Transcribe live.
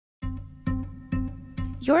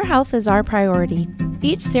Your health is our priority.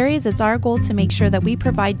 Each series, it's our goal to make sure that we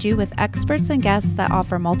provide you with experts and guests that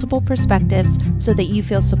offer multiple perspectives so that you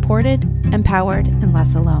feel supported, empowered, and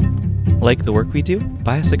less alone. Like the work we do?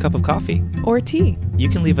 Buy us a cup of coffee. Or tea. You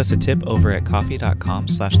can leave us a tip over at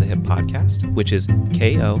coffee.com/thehippodcast, which is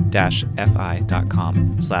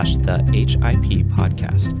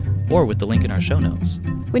ko-fi.com/the-HIP-podcast, or with the link in our show notes.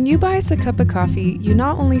 When you buy us a cup of coffee, you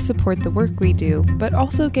not only support the work we do, but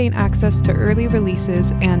also gain access to early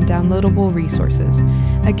releases and downloadable resources.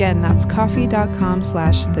 Again, that's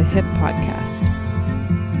coffee.com/thehippodcast.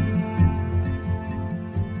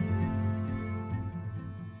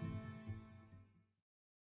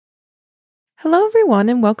 Hello, everyone,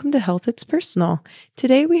 and welcome to Health It's Personal.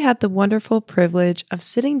 Today, we had the wonderful privilege of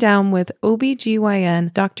sitting down with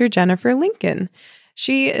OBGYN Dr. Jennifer Lincoln.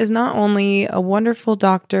 She is not only a wonderful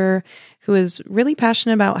doctor who is really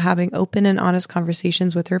passionate about having open and honest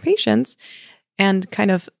conversations with her patients and kind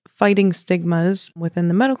of fighting stigmas within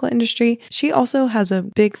the medical industry, she also has a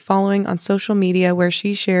big following on social media where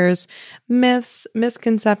she shares myths,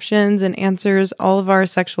 misconceptions, and answers all of our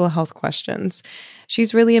sexual health questions.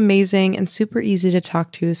 She's really amazing and super easy to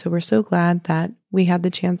talk to, so we're so glad that we had the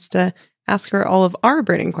chance to ask her all of our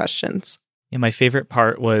burning questions. Yeah, my favorite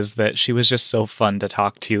part was that she was just so fun to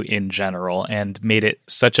talk to in general and made it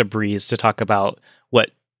such a breeze to talk about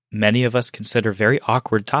what many of us consider very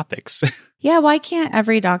awkward topics. Yeah, why can't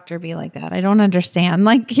every doctor be like that? I don't understand.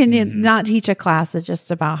 Like, can you not teach a class that's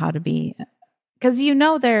just about how to be? Because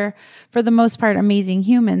they're, for the most part, amazing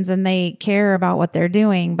humans and they care about what they're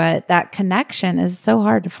doing, but that connection is so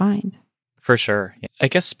hard to find. For sure. I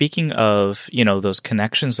guess speaking of, those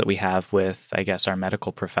connections that we have with, our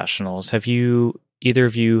medical professionals, have either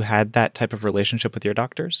of you had that type of relationship with your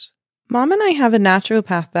doctors? Mom and I have a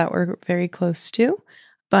naturopath that we're very close to,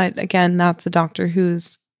 but again, that's a doctor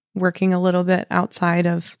who's working a little bit outside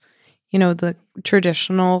of, the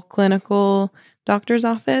traditional clinical doctor's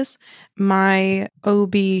office. My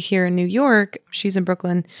OB here in New York, she's in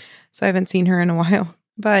Brooklyn, so I haven't seen her in a while.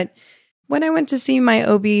 But when I went to see my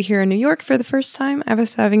OB here in New York for the first time, I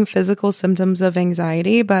was having physical symptoms of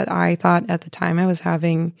anxiety, but I thought at the time I was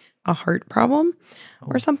having a heart problem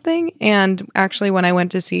or something. And actually, when I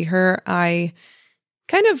went to see her, I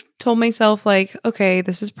kind of told myself like, okay,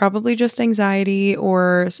 this is probably just anxiety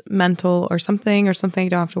or mental or something I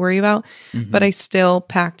don't have to worry about. Mm-hmm. But I still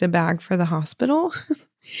packed a bag for the hospital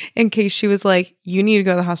in case she was like, you need to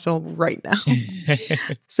go to the hospital right now.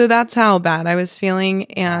 So that's how bad I was feeling.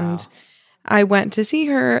 And wow. I went to see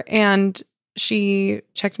her and she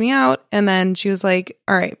checked me out. And then she was like,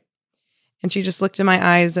 all right. And she just looked in my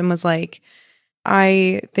eyes and was like,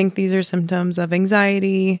 I think these are symptoms of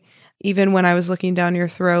anxiety. Even when I was looking down your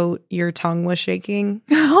throat, your tongue was shaking.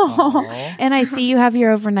 Oh, and I see you have your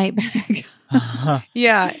overnight bag.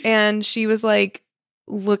 Yeah. And she was like,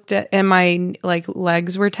 looked at, and my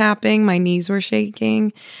legs were tapping, my knees were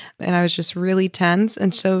shaking, and I was just really tense.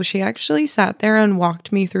 And so she actually sat there and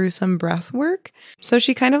walked me through some breath work. So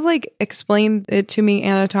she kind of explained it to me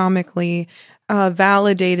anatomically,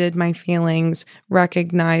 validated my feelings,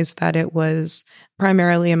 recognized that it was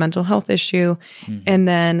primarily a mental health issue, and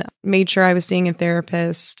then made sure I was seeing a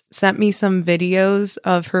therapist, sent me some videos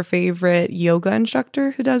of her favorite yoga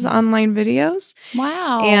instructor who does online videos.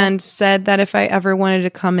 Wow. And said that if I ever wanted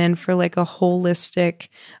to come in for a holistic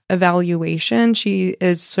evaluation, she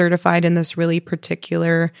is certified in this really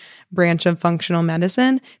particular branch of functional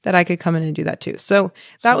medicine, that I could come in and do that too. So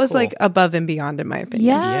that was cool. Above and beyond, in my opinion.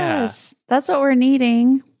 Yes. Yeah. That's what we're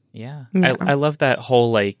needing. Yeah. I love that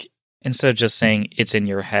whole instead of just saying it's in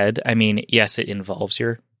your head, I mean, yes, it involves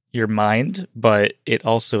your mind, but it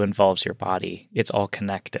also involves your body. It's all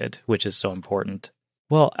connected, which is so important.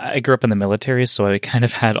 Well, I grew up in the military, so I kind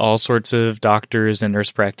of had all sorts of doctors and nurse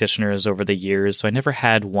practitioners over the years. So I never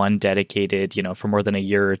had one dedicated, for more than a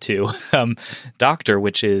year or two, doctor,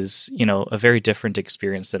 which is, a very different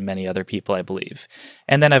experience than many other people, I believe.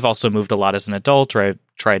 And then I've also moved a lot as an adult, or I've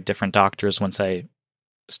tried different doctors once I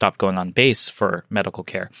stopped going on base for medical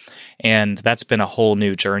care. And that's been a whole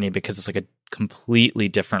new journey because it's a completely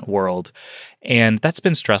different world. And that's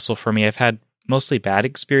been stressful for me. I've had mostly bad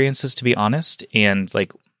experiences, to be honest. And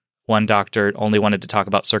one doctor only wanted to talk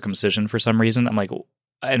about circumcision for some reason. I'm like,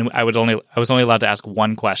 and I was only allowed to ask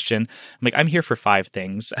one question. I'm like, I'm here for 5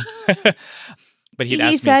 things. But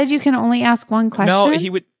he said you can only ask one question? No,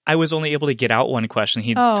 I was only able to get out one question.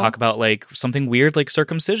 He'd talk about something weird like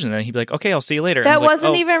circumcision. And he'd be like, okay, I'll see you later. That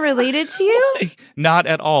wasn't even related to you? Not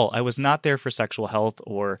at all. I was not there for sexual health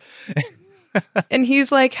or... And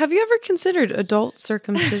he's like, have you ever considered adult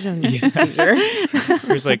circumcision? Yes.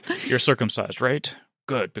 He was like, you're circumcised, right?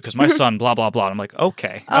 good, because my son, blah, blah, blah. And I'm like,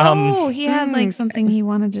 okay. He had like something he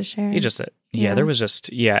wanted to share. He just said, there was just,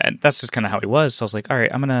 and that's just kind of how he was. So I was like, all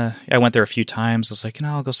right, I went there a few times. I was like,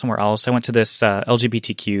 I'll go somewhere else. I went to this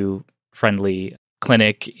LGBTQ friendly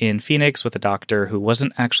clinic in Phoenix with a doctor who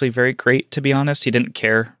wasn't actually very great, to be honest. He didn't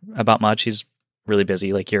care about much. He's really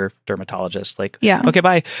busy, like your dermatologist, like, okay,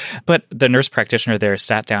 bye. But the nurse practitioner there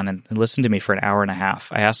sat down and listened to me for an hour and a half.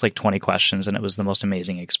 I asked like 20 questions, and it was the most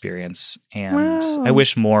amazing experience. And I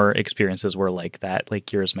wish more experiences were like that,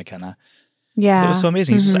 like yours, McKenna. Yeah. It was so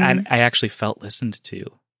amazing. I actually felt listened to,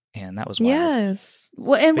 and that was wild. Yes.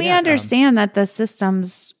 Well, and we understand that the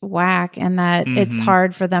system's whack and that it's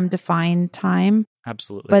hard for them to find time.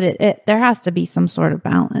 Absolutely. But there has to be some sort of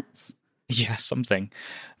balance. Yeah, something.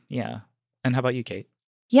 Yeah. And how about you, Kate?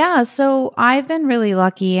 Yeah, so I've been really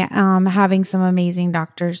lucky having some amazing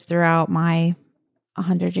doctors throughout my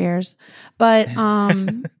 100 years. But,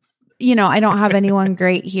 I don't have anyone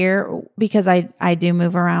great here because I do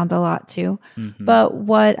move around a lot too. Mm-hmm. But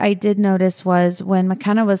what I did notice was when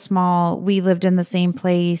McKenna was small, we lived in the same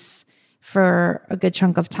place for a good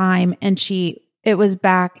chunk of time. And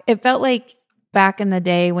it felt like back in the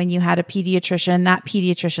day when you had a pediatrician, that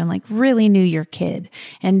pediatrician like really knew your kid.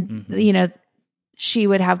 And, she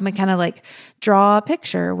would have McKenna like draw a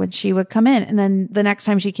picture when she would come in. And then the next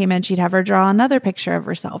time she came in, she'd have her draw another picture of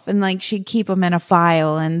herself. And like, she'd keep them in a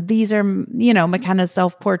file. And these are, McKenna's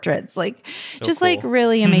self-portraits, like so just cool. Like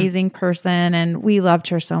really amazing person. And we loved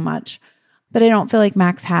her so much, but I don't feel like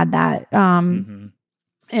Max had that. In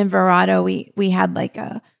Verrado, we had like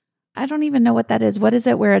I don't even know what that is. What is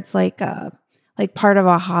it where it's like part of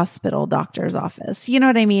a hospital doctor's office. You know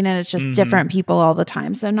what I mean? And it's just different people all the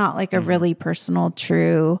time. So not like a really personal,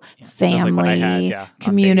 true family,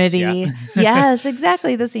 community. Base, Yes,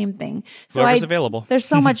 exactly the same thing. So Whoever's available. There's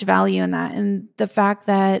so much value in that. And the fact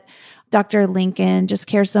that Dr. Lincoln just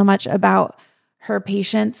cares so much about her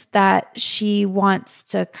patients that she wants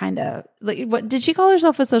to kind of, like, what did she call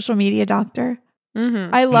herself, a social media doctor?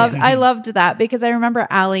 Mm-hmm. I loved that because I remember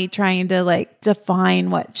Allie trying to like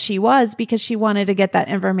define what she was because she wanted to get that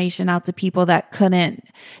information out to people that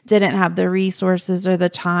didn't have the resources or the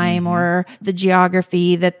time or the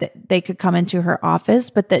geography that they could come into her office,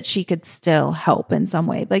 but that she could still help in some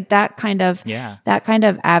way. Like that kind of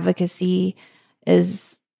advocacy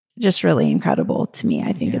is just really incredible to me.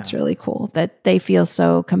 I think it's really cool that they feel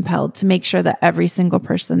so compelled to make sure that every single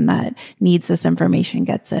person that needs this information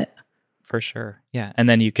gets it. For sure. Yeah. And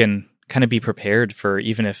then you can kind of be prepared for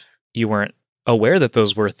even if you weren't aware that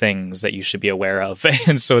those were things that you should be aware of.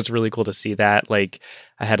 And so it's really cool to see that. Like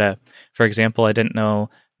for example, I didn't know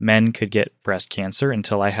men could get breast cancer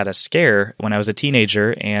until I had a scare when I was a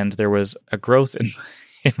teenager and there was a growth in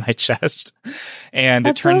my chest. And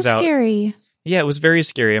That's it turns so scary. out, it was very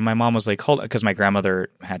scary. And my mom was like, hold on, because my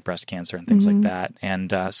grandmother had breast cancer and things like that.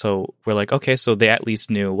 And so we're like, okay, so they at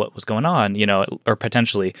least knew what was going on, or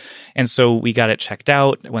potentially. And so we got it checked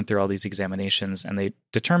out, went through all these examinations, and they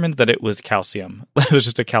determined that it was calcium. It was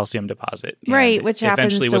just a calcium deposit. Right, which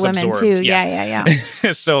happens to women absorbed. Too. Yeah.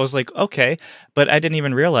 So I was like, okay. But I didn't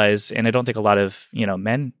even realize, and I don't think a lot of,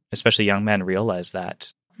 men, especially young men, realize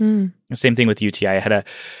that. Same thing with UTI. I had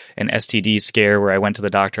an STD scare where I went to the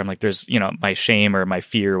doctor. I'm like, there's, my shame or my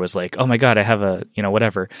fear was like, oh my God, I have a,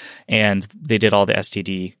 whatever. And they did all the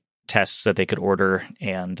STD tests that they could order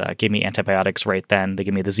and gave me antibiotics right then. They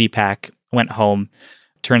gave me the Z-Pack, went home.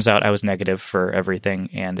 Turns out I was negative for everything.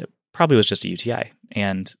 And it probably was just a UTI.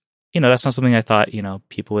 And, that's not something I thought,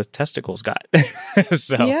 people with testicles got.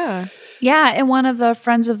 So Yeah. And one of the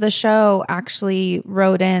friends of the show actually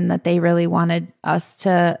wrote in that they really wanted us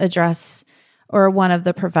to address, or one of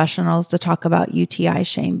the professionals to talk about UTI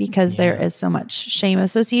shame, because there is so much shame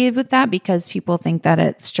associated with that because people think that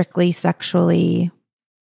it's strictly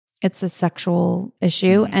it's a sexual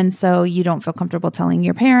issue. And so you don't feel comfortable telling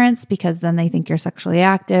your parents because then they think you're sexually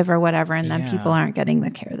active or whatever. And then people aren't getting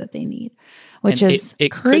the care that they need, which is it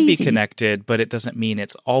crazy. Could be connected, but it doesn't mean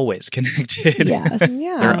it's always connected. Yes.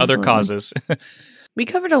 There are other causes. We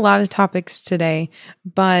covered a lot of topics today,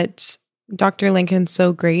 but Dr. Lincoln's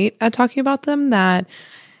so great at talking about them that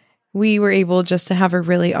we were able just to have a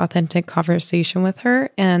really authentic conversation with her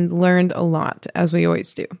and learned a lot, as we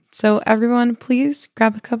always do. So everyone, please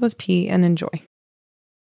grab a cup of tea and enjoy.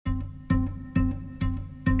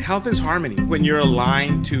 Health is harmony. When you're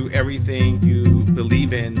aligned to everything you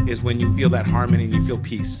believe in is when you feel that harmony and you feel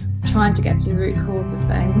peace. Trying to get to the root cause of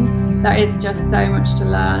things. There is just so much to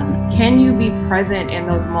learn. Can you be present in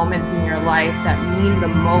those moments in your life that mean the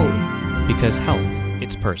most? Because health,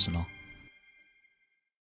 it's personal.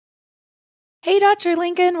 Hey, Dr.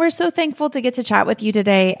 Lincoln, we're so thankful to get to chat with you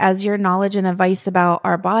today, as your knowledge and advice about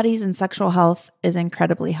our bodies and sexual health is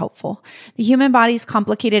incredibly helpful. The human body is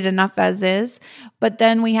complicated enough as is, but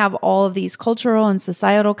then we have all of these cultural and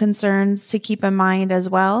societal concerns to keep in mind as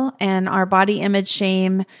well. And our body image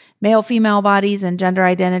shame, male, female bodies, and gender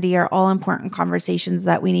identity are all important conversations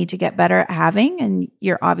that we need to get better at having. And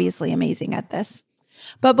you're obviously amazing at this.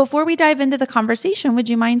 But before we dive into the conversation, would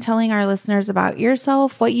you mind telling our listeners about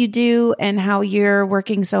yourself, what you do, and how you're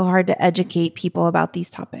working so hard to educate people about these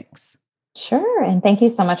topics? Sure. And thank you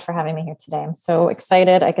so much for having me here today. I'm so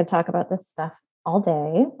excited. I could talk about this stuff all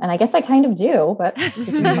day. And I guess I kind of do, but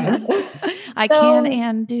I can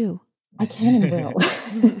and do. I can and will.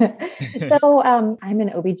 So I'm an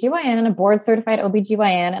OBGYN, a board certified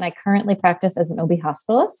OBGYN, and I currently practice as an OB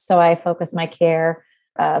hospitalist. So I focus my care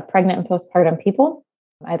pregnant and postpartum people,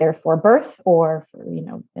 either for birth or for,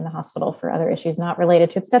 in the hospital for other issues not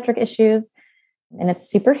related to obstetric issues. And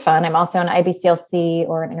it's super fun. I'm also an IBCLC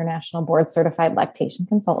or an international board certified lactation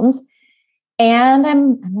consultant. And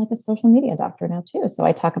I'm like a social media doctor now too. So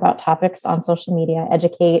I talk about topics on social media,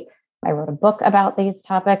 educate. I wrote a book about these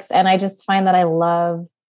topics. And I just find that I love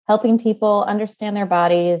helping people understand their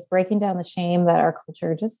bodies, breaking down the shame that our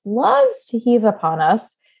culture just loves to heave upon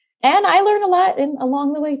us. And I learned a lot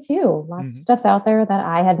along the way too. Lots of stuff's out there that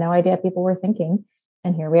I had no idea people were thinking.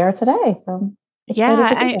 And here we are today. So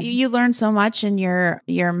you learn so much in your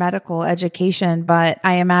medical education, but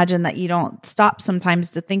I imagine that you don't stop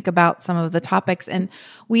sometimes to think about some of the topics. And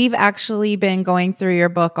we've actually been going through your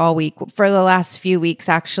book all week for the last few weeks,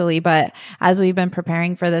 actually. But as we've been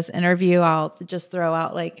preparing for this interview, I'll just throw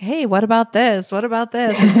out like, hey, what about this? What about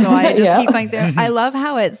this? And so I just keep going through. I love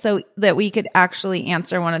how it's so that we could actually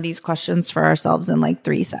answer one of these questions for ourselves in like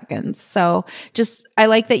 3 seconds. So I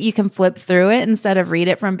like that you can flip through it instead of read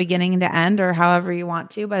it from beginning to end or however you want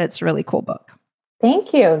to, but it's a really cool book.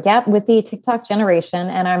 Thank you. Yep. With the TikTok generation,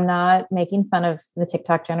 and I'm not making fun of the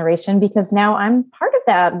TikTok generation because now I'm part of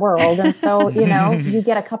that world. And so, you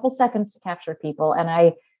get a couple seconds to capture people. And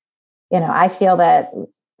I feel that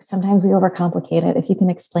sometimes we overcomplicate it. If you can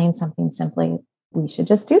explain something simply, we should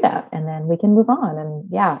just do that. And then we can move on. And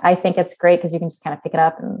yeah, I think it's great because you can just kind of pick it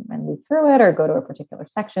up and read through it or go to a particular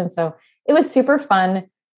section. So it was super fun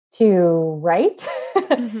to write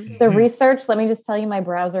the research. Let me just tell you my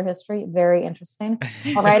browser history. Very interesting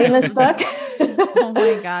while writing this book. Oh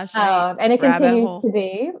my gosh. And it continues to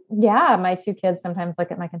be. Yeah. My 2 kids sometimes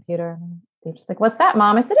look at my computer and they're just like, what's that,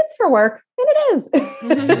 Mom? I said, it's for work. And it is.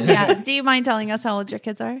 Yeah. Do you mind telling us how old your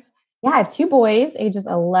kids are? Yeah. I have 2 boys, ages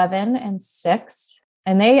 11 and 6.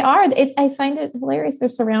 And they are, I find it hilarious. They're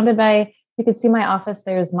surrounded by, you could see my office.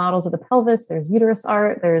 There's models of the pelvis, there's uterus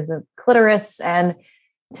art, there's a clitoris, and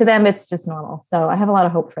to them, it's just normal. So I have a lot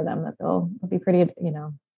of hope for them that they'll be pretty,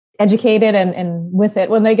 educated and with it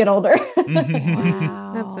when they get older.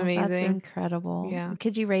 Wow. That's amazing. That's incredible. Yeah.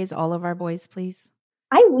 Could you raise all of our boys, please?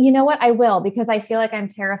 You know what? I will, because I feel like I'm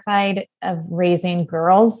terrified of raising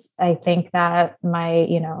girls. I think that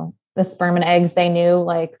the sperm and eggs, they knew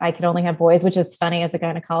like I could only have boys, which is funny as a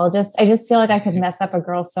gynecologist. I just feel like I could mess up a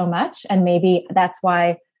girl so much. And maybe that's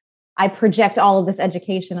why I project all of this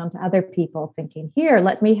education onto other people thinking, here,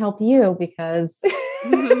 let me help you because, I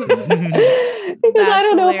don't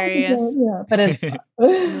hilarious. know. But it's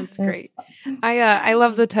that's great. I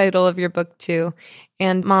love the title of your book too.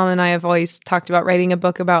 And Mom and I have always talked about writing a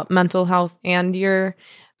book about mental health and your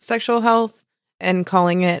sexual health and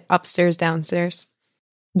calling it Upstairs, Downstairs.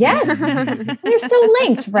 Yes. They're so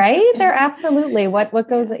linked, right? They're absolutely what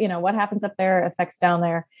goes, what happens up there affects down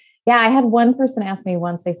there. Yeah, I had one person ask me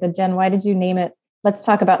once, they said, Jen, why did you name it? Let's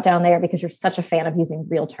talk about down there, because you're such a fan of using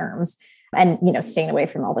real terms and, staying away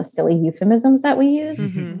from all the silly euphemisms that we use.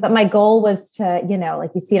 Mm-hmm. But my goal was to,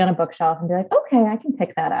 like you see it on a bookshelf and be like, okay, I can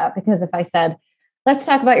pick that up. Because if I said, let's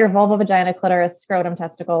talk about your vulva, vagina, clitoris, scrotum,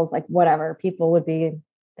 testicles, like whatever, people would be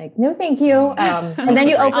like, no, thank you. And then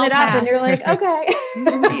you open it up and you're like, okay.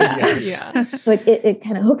 Yeah. So it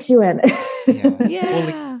kind of hooks you in.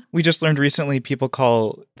 Yeah. Well, we just learned recently people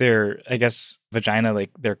call their, I guess, vagina like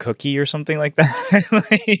their cookie or something like that.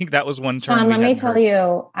 Like, that was one term. Sean, let me tell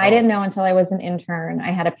you, I didn't know until I was an intern.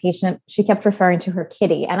 I had a patient, she kept referring to her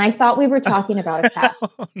kitty. And I thought we were talking about a cat.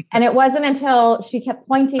 And it wasn't until she kept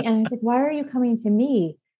pointing and I was like, why are you coming to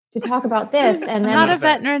me to talk about this? And then I'm not a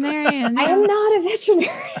veterinarian. I am not a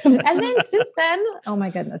veterinarian. And then since then, oh my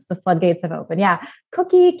goodness, the floodgates have opened. Yeah.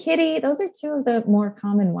 Cookie, kitty, those are 2 of the more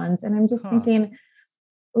common ones. And I'm just thinking,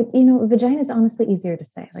 vagina is honestly easier to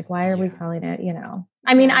say. Like, why are we calling it,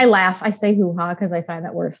 I mean, I laugh. I say hoo-ha because I find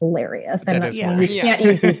that word hilarious. And you can't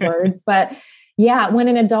use these words. But Yeah, when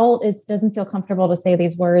an adult doesn't feel comfortable to say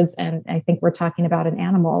these words, and I think we're talking about an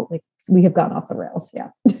animal, like we have gone off the rails. Yeah.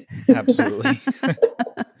 Absolutely.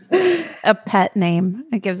 A pet name.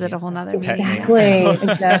 It gives it a whole nother meaning.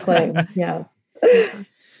 Exactly. Yes.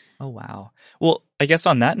 Oh, wow. Well, I guess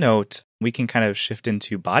on that note, we can kind of shift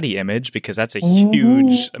into body image because that's a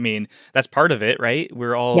huge, I mean, that's part of it, right?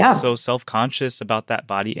 We're all so self-conscious about that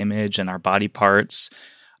body image and our body parts.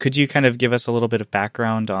 Could you kind of give us a little bit of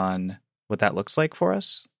background on what that looks like for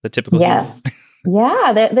us? The typical human?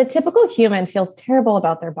 Yeah, the typical human feels terrible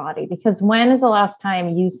about their body because when is the last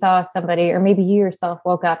time you saw somebody, or maybe you yourself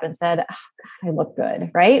woke up and said, oh, God, I look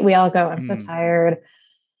good, right? We all go, I'm so tired.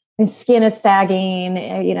 My skin is sagging,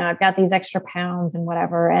 I've got these extra pounds and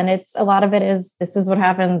whatever. And a lot of this is what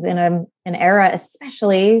happens in an era,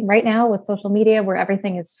 especially right now with social media, where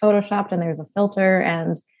everything is photoshopped and there's a filter.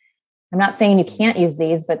 And I'm not saying you can't use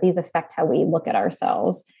these, but these affect how we look at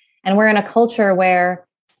ourselves. And we're in a culture where,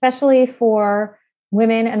 especially for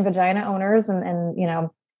women and vagina owners, and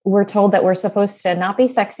we're told that we're supposed to not be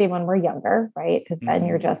sexy when we're younger, right? Because then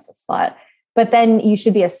you're just a slut. But then you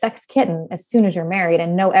should be a sex kitten as soon as you're married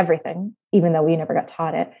and know everything, even though we never got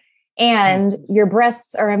taught it. And your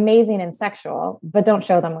breasts are amazing and sexual, but don't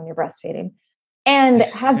show them when you're breastfeeding. And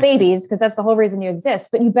have babies, because that's the whole reason you exist.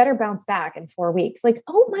 But you better bounce back in 4 weeks. Like,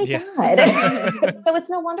 oh my God. So it's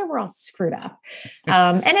no wonder we're all screwed up.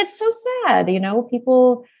 And it's so sad,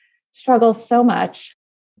 people struggle so much.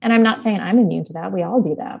 And I'm not saying I'm immune to that. We all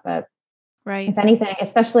do that. But if anything,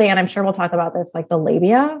 especially, and I'm sure we'll talk about this, like the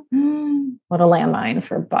labia, what a landmine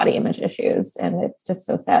for body image issues. And it's just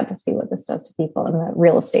so sad to see what this does to people and the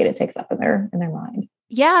real estate it takes up in their mind.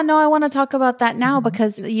 Yeah, no, I want to talk about that now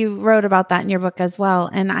because you wrote about that in your book as well.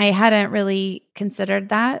 And I hadn't really considered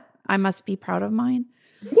that. I must be proud of mine.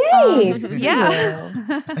 Yay! Yeah.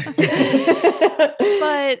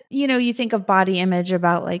 But, you think of body image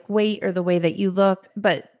about like weight or the way that you look,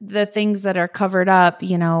 but the things that are covered up,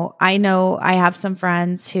 I know I have some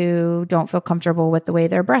friends who don't feel comfortable with the way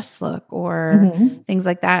their breasts look or things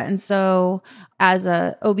like that. And so as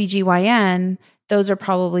a OBGYN, those are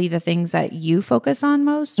probably the things that you focus on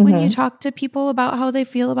most when you talk to people about how they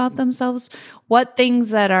feel about themselves. What things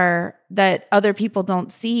that other people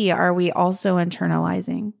don't see are we also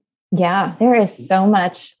internalizing? Yeah, there is so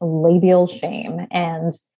much labial shame.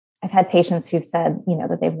 And I've had patients who've said,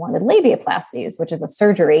 that they've wanted labiaplasties, which is a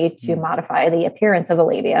surgery to modify the appearance of the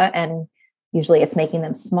labia. And usually it's making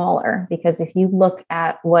them smaller because if you look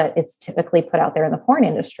at what is typically put out there in the porn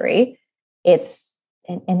industry,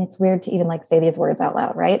 and it's weird to even say these words out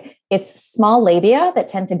loud, right? It's small labia that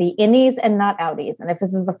tend to be innies and not outies. And if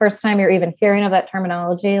this is the first time you're even hearing of that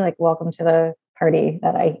terminology, welcome to the party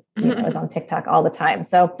that I is on TikTok all the time.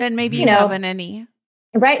 So then maybe you have an innie,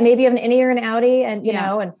 right? Maybe you have an innie or an outie,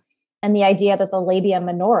 and and the idea that the labia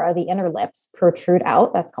minora, the inner lips, protrude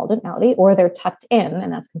out, that's called an outie, or they're tucked in,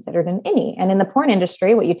 and that's considered an innie. And in the porn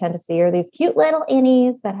industry, what you tend to see are these cute little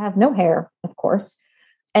innies that have no hair, of course.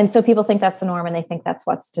 And so people think that's the norm and they think that's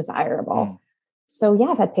what's desirable. So yeah,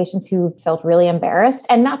 I've had patients who felt really embarrassed,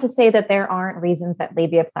 and not to say that there aren't reasons that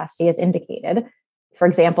labiaplasty is indicated. For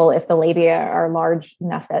example, if the labia are large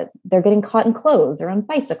enough that they're getting caught in clothes or on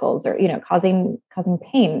bicycles or, causing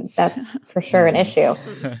pain, that's for sure an issue.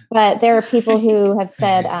 But there are people who have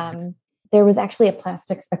said, there was actually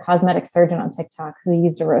a cosmetic surgeon on TikTok who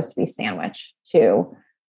used a roast beef sandwich to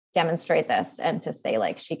demonstrate this and to say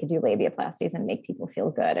she could do labiaplasties and make people feel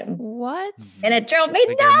good. And what? And it drove me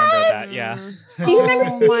nuts. I remember that. Yeah. Do you remember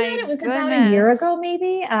seeing that? It was about a year ago,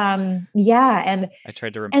 maybe. Yeah. And I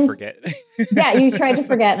tried to forget. Yeah, you tried to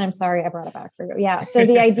forget. And I'm sorry I brought it back for you. Yeah. So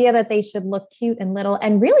the idea that they should look cute and little,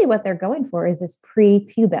 and really what they're going for is this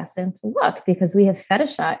pre-pubescent look, because we have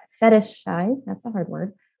fetishized, that's a hard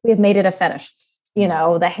word. We have made it a fetish,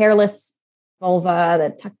 the hairless vulva, the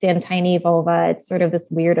tucked in tiny vulva. It's sort of this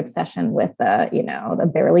weird obsession with the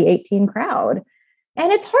barely 18 crowd.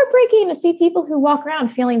 And it's heartbreaking to see people who walk around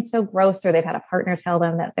feeling so gross, or they've had a partner tell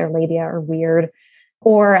them that their labia are weird.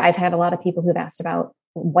 Or I've had a lot of people who've asked about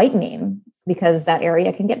whitening because that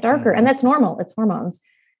area can get darker, and that's normal. It's hormones,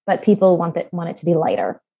 but people want it to be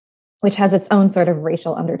lighter, which has its own sort of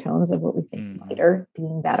racial undertones of what we think lighter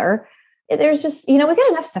being better. There's just, we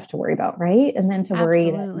got enough stuff to worry about, right? And then to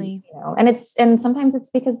worry that, and sometimes it's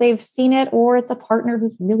because they've seen it, or it's a partner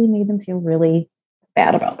who's really made them feel really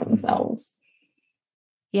bad about themselves.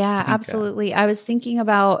 Yeah, absolutely. I was thinking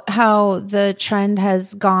about how the trend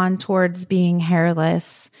has gone towards being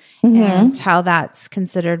hairless and how that's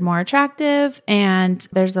considered more attractive. And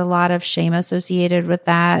there's a lot of shame associated with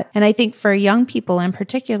that. And I think for young people in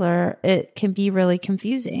particular, it can be really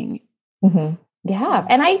confusing. Yeah.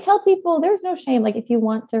 And I tell people there's no shame. Like if you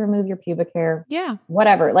want to remove your pubic hair, Yeah.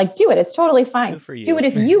 whatever, like do it. It's totally fine. Good for you. Do it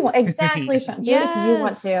if you want. Exactly. Yeah. Sean. Do it if you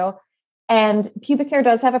want to. And pubic hair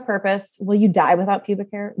does have a purpose. Will you die without pubic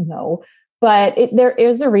hair? No. But there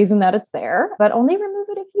is a reason that it's there, but only remove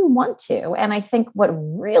it if you want to. And I think what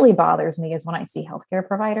really bothers me is when I see healthcare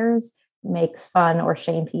providers make fun or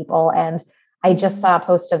shame people. And I just saw a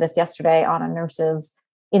post of this yesterday on a nurse's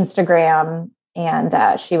Instagram. And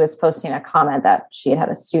she was posting a comment that she had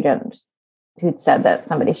a student who'd said that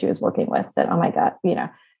somebody she was working with said, oh my God,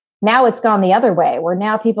 now it's gone the other way where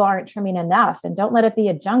now people aren't trimming enough and don't let it be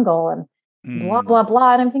a jungle and blah, blah,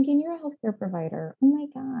 blah. And I'm thinking, you're a healthcare provider. Oh my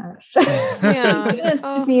gosh. Do this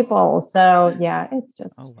to people. So yeah, it's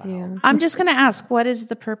just, I'm just going to ask, what is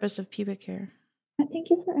the purpose of pubic hair?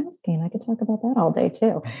 Thank you for asking. I could talk about that all day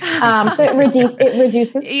too. So it reduces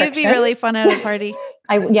friction. You'd be really fun at a party.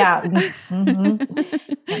 Can't say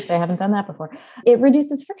I haven't done that before. It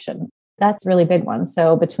reduces friction. That's a really big one.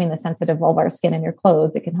 So between the sensitive vulvar skin and your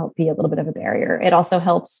clothes, it can help be a little bit of a barrier. It also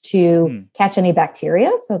helps to catch any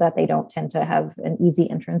bacteria so that they don't tend to have an easy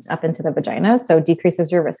entrance up into the vagina. So it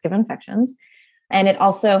decreases your risk of infections. And it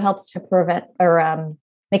also helps to prevent or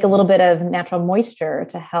make a little bit of natural moisture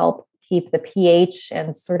to help keep the pH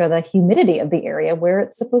and sort of the humidity of the area where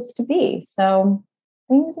it's supposed to be. So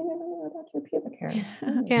things you never know about your pubic hair.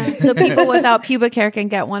 Yeah. So people without pubic hair can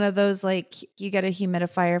get one of those, like you get a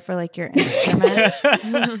humidifier for like your instruments.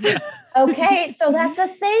 Okay. So that's a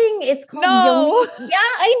thing. It's called yoni. Yeah,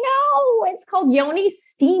 I know. It's called yoni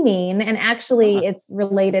steaming. And actually it's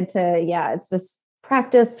related to, it's this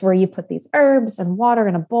practice where you put these herbs and water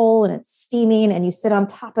in a bowl and it's steaming and you sit on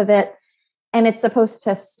top of it. And it's supposed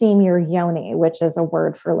to steam your yoni, which is a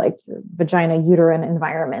word for like your vagina uterine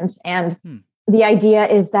environment. And the idea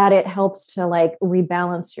is that it helps to like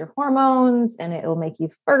rebalance your hormones and it will make you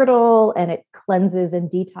fertile and it cleanses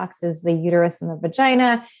and detoxes the uterus and the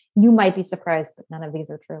vagina. You might be surprised, but none of these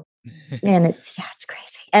are true. And it's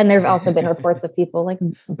crazy. And there've also been reports of people like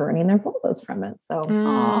burning their vulvas from it. So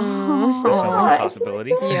that sounds like a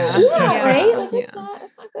possibility. Right? Like it's not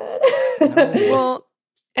good. Well,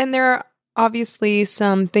 and there are obviously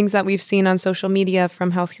some things that we've seen on social media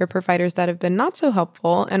from healthcare providers that have been not so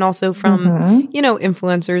helpful, and also from,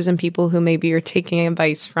 influencers and people who maybe are taking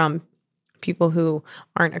advice from people who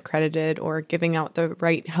aren't accredited or giving out the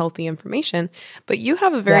right healthy information. But you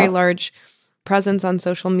have a very large presence on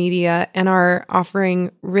social media and are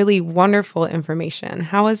offering really wonderful information.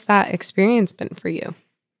 How has that experience been for you?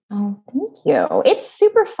 Oh, thank you. It's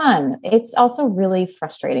super fun. It's also really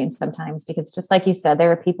frustrating sometimes because just like you said,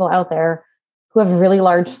 there are people out there who have really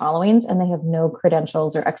large followings and they have no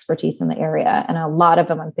credentials or expertise in the area. And a lot of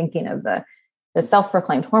them, I'm thinking of the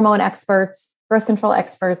self-proclaimed hormone experts, birth control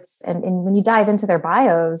experts. And when you dive into their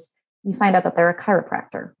bios, you find out that they're a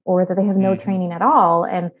chiropractor or that they have no training at all.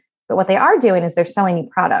 But what they are doing is they're selling you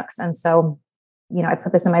products. And so I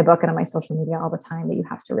put this in my book and on my social media all the time that you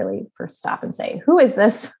have to really first stop and say, who is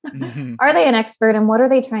this? Are they an expert? And what are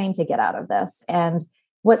they trying to get out of this? And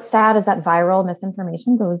what's sad is that viral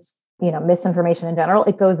misinformation goes, misinformation in general,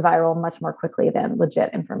 it goes viral much more quickly than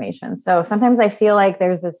legit information. So sometimes I feel like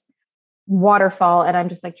there's this waterfall and I'm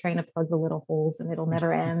just like trying to plug the little holes and it'll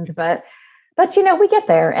never end. But we get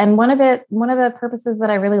there. And one of the purposes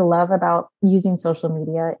that I really love about using social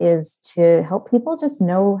media is to help people just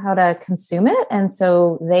know how to consume it. And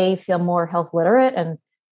so they feel more health literate and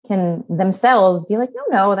can themselves be like,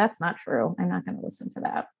 no, that's not true. I'm not going to listen to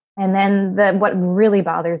that. And then what really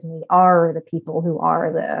bothers me are the people who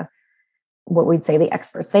are what we'd say the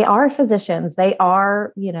experts. They are physicians. They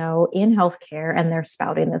are, in healthcare and they're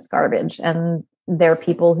spouting this garbage. And they're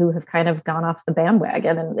people who have kind of gone off the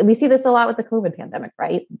bandwagon. And we see this a lot with the COVID pandemic,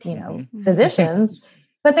 right? Physicians,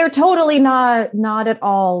 but they're totally not at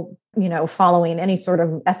all, following any sort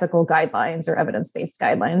of ethical guidelines or evidence-based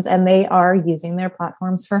guidelines. And they are using their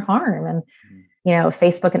platforms for harm. And,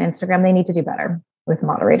 Facebook and Instagram, they need to do better with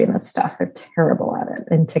moderating this stuff. They're terrible at it,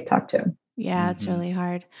 and TikTok too. Yeah, it's really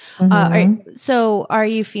hard. So are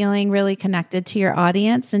you feeling really connected to your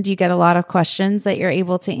audience? And do you get a lot of questions that you're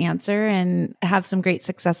able to answer and have some great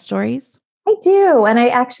success stories? I do. And I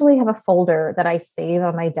actually have a folder that I save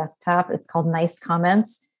on my desktop. It's called Nice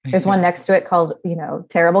Comments. There's one next to it called,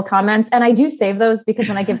 terrible comments. And I do save those because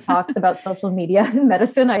when I give talks about social media and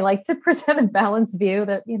medicine, I like to present a balanced view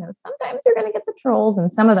that, sometimes you're going to get the trolls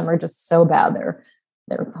and some of them are just so bad. They're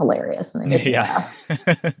hilarious. And they make me laugh.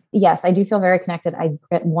 Yes, I do feel very connected. I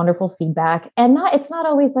get wonderful feedback and it's not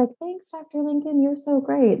always like, thanks, Dr. Lincoln, you're so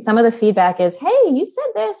great. Some of the feedback is, hey, you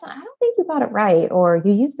said this and I don't think you got it right. Or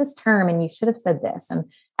you used this term and you should have said this. And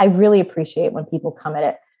I really appreciate when people come at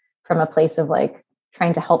it from a place of like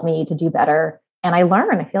trying to help me to do better. And I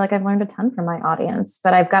feel like I've learned a ton from my audience,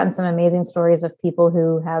 but I've gotten some amazing stories of people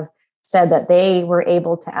who have said that they were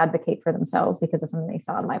able to advocate for themselves because of something they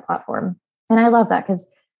saw on my platform. And I love that because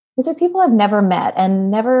these are people I've never met, and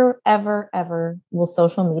never, ever, ever will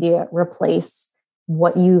social media replace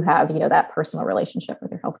what you have, that personal relationship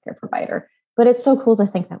with your healthcare provider. But it's so cool to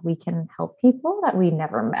think that we can help people that we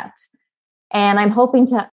never met. And I'm hoping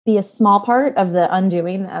to be a small part of the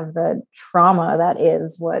undoing of the trauma that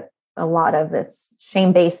is what a lot of this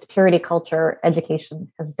shame-based purity culture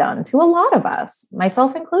education has done to a lot of us,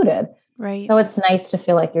 myself included. Right. So it's nice to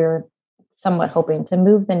feel like you're somewhat hoping to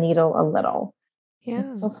move the needle a little. Yeah.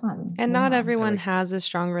 It's so fun. And not everyone has a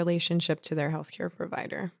strong relationship to their healthcare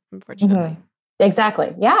provider, unfortunately.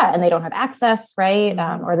 Exactly. Yeah. And they don't have access, right?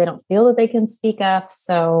 Or they don't feel that they can speak up.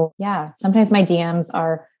 So yeah, sometimes my DMs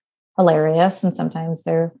are hilarious and sometimes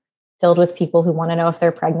they're filled with people who want to know if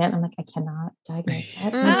they're pregnant. I'm like, I cannot diagnose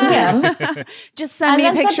that. Just send me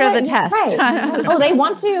a picture of the test. Right. Oh, they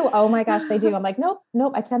want to. Oh my gosh, they do. I'm like, nope,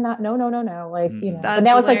 I cannot. No. Like, but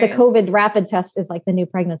now it's like the COVID rapid test is like the new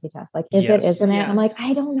pregnancy test. Like, is it, isn't it? I'm like,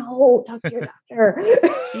 I don't know. Talk to your doctor.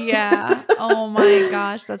 Yeah. Oh my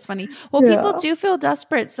gosh. That's funny. Well, people do feel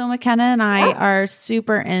desperate. So McKenna and I are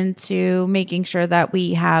super into making sure that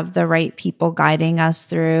we have the right people guiding us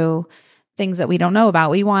through things that we don't know about.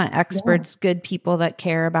 We want experts, good people that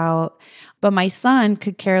care about, but my son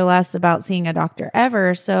could care less about seeing a doctor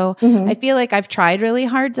ever. So I feel like I've tried really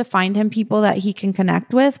hard to find him people that he can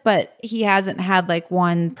connect with, but he hasn't had like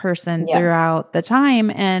one person throughout the time.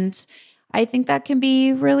 And I think that can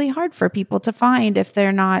be really hard for people to find if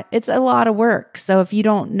they're not, it's a lot of work. So if you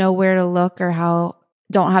don't know where to look or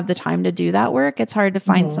don't have the time to do that work, it's hard to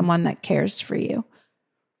find someone that cares for you.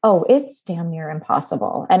 Oh, it's damn near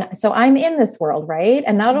impossible. And so I'm in this world, right?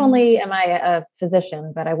 And not only am I a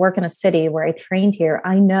physician, but I work in a city where I trained here.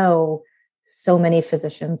 I know so many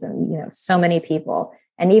physicians and, so many people.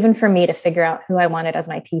 And even for me to figure out who I wanted as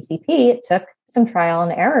my PCP, it took some trial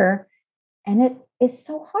and error. And it is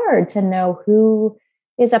so hard to know who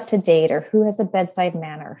is up to date or who has a bedside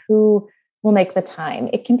manner, who will make the time.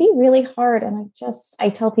 It can be really hard. And I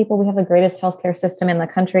tell people we have the greatest healthcare system in the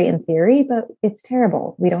country in theory, but it's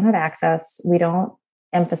terrible. We don't have access. We don't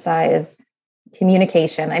emphasize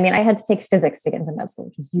communication. I mean, I had to take physics to get into med school,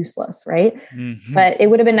 which is useless, right? But it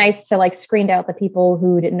would have been nice to like screened out the people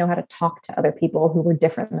who didn't know how to talk to other people who were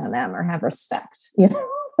different than them or have respect, That's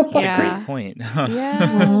a great point.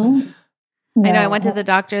 Yeah. I know I went to the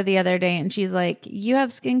doctor the other day and she's like, you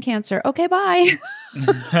have skin cancer. Okay, bye.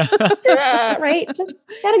 Right. Just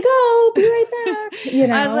gotta go. Be right back.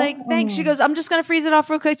 I was like, thanks. She goes, I'm just going to freeze it off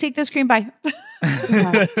real quick. Take this cream. Bye.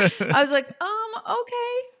 I was like,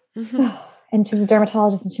 okay. And she's a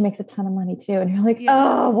dermatologist and she makes a ton of money too. And you're like,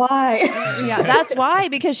 oh, why? Yeah, that's why.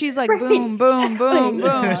 Because she's like, boom, boom, boom,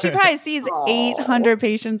 boom. She probably sees 800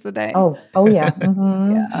 patients a day. Oh, yeah.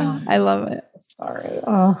 I love it. Sorry.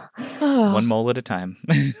 One mole at a time.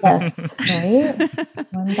 Yes. Right.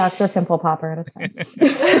 One Dr. Pimple Popper at a time.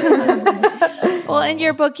 Well, in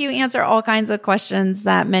your book, you answer all kinds of questions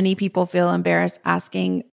that many people feel embarrassed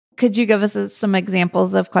asking. Could you give us some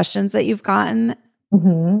examples of questions that you've gotten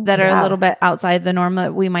that are a little bit outside the norm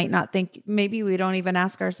that we might not think, maybe we don't even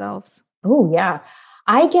ask ourselves? Oh, yeah.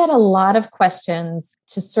 I get a lot of questions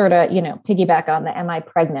to sort of, piggyback on the, am I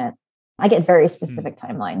pregnant? I get very specific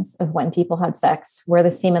timelines of when people had sex, where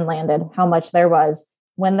the semen landed, how much there was,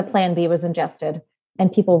 when the Plan B was ingested.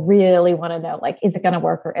 And people really want to know, like, is it going to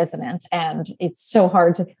work or isn't it? And it's so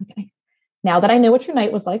hard to, now that I know what your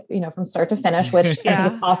night was like, from start to finish, which I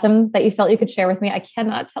think it's awesome that you felt you could share with me. I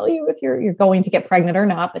cannot tell you if you're going to get pregnant or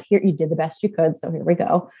not, but here you did the best you could. So here we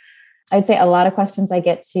go. I'd say a lot of questions I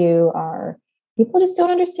get to are people just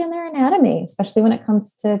don't understand their anatomy, especially when it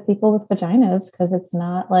comes to people with vaginas, because it's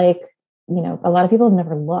not like, a lot of people have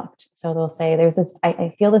never looked. So they'll say, there's this,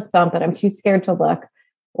 I feel this bump, but I'm too scared to look,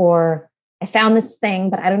 or I found this thing,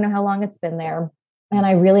 but I don't know how long it's been there. And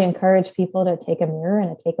I really encourage people to take a mirror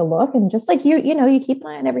and to take a look. And just like you keep an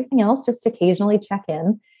eye on everything else, just occasionally check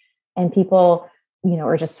in. And people,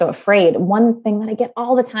 are just so afraid. One thing that I get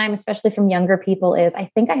all the time, especially from younger people, is I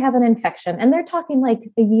think I have an infection. And they're talking like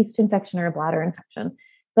a yeast infection or a bladder infection.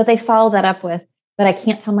 But they follow that up with, but I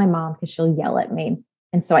can't tell my mom because she'll yell at me.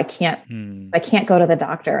 And so I can't go to the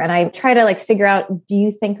doctor. And I try to figure out, do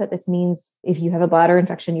you think that this means if you have a bladder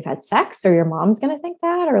infection, you've had sex, or your mom's going to think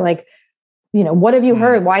that? Or what have you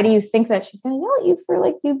heard? Why do you think that she's going to yell at you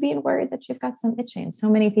for you being worried that you've got some itching? So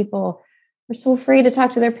many people are so afraid to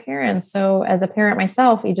talk to their parents. So as a parent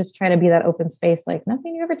myself, you just try to be that open space. Like,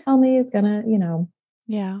 nothing you ever tell me is going to,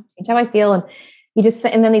 change how I feel. And you just,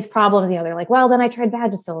 and then these problems, they're like, well, then I tried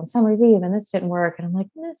Vagisil and Summer's Eve and this didn't work. And I'm like,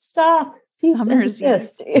 stop. Summer's Eve.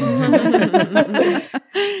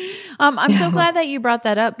 I'm so glad that you brought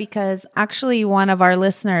that up, because actually one of our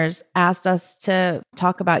listeners asked us to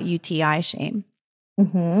talk about UTI shame.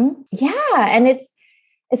 Mm-hmm. Yeah. And it's,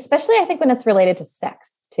 especially I think when it's related to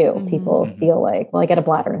sex too, mm-hmm. people feel like, well, I get a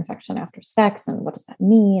bladder infection after sex. And what does that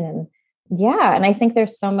mean? And yeah. And I think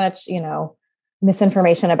there's so much,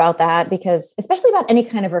 misinformation about that, because especially about any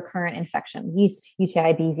kind of recurrent infection, yeast,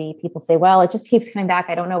 UTI, BV, people say, well, it just keeps coming back.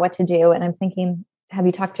 I don't know what to do. And I'm thinking, have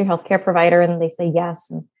you talked to your healthcare provider? And they say, yes.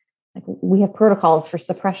 And like, we have protocols for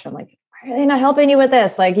suppression. Like, why are they not helping you with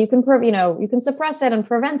this? Like you can, you can suppress it and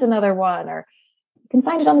prevent another one, or you can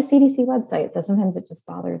find it on the CDC website. So sometimes it just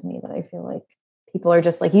bothers me that I feel like people are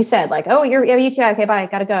just like you said, like, oh, you have UTI. Okay, bye.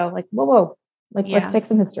 Gotta go. Like, whoa. Like, let's take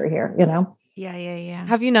some history here, Yeah.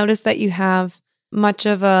 Have you noticed that you have much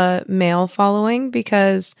of a male following?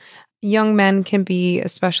 Because young men can be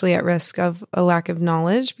especially at risk of a lack of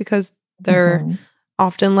knowledge, because they're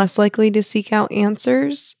often less likely to seek out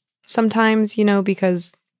answers sometimes,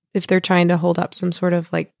 because if they're trying to hold up some sort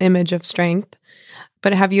of like image of strength.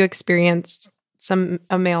 But have you experienced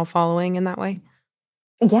a male following in that way?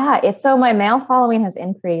 Yeah. So my male following has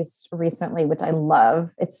increased recently, which I love.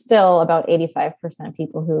 It's still about 85%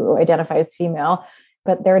 people who identify as female,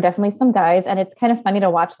 but there are definitely some guys, and it's kind of funny to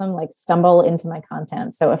watch them like stumble into my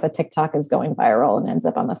content. So if a TikTok is going viral and ends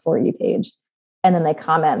up on the For You page, and then they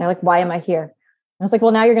comment and they're like, why am I here? And I was like,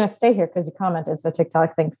 well, now you're going to stay here because you commented. So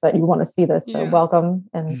TikTok thinks that you want to see this. So welcome,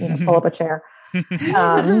 and pull up a chair.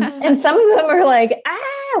 And some of them are like,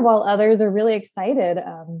 while others are really excited.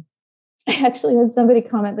 I actually had somebody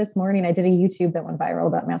comment this morning. I did a YouTube that went viral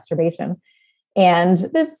about masturbation. And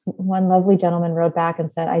this one lovely gentleman wrote back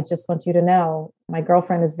and said, I just want you to know my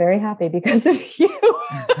girlfriend is very happy because of you,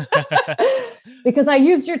 because I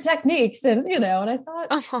used your techniques. And, and I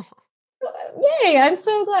thought, yay, I'm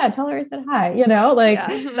so glad. Tell her I said hi,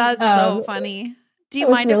 that's so funny. Do you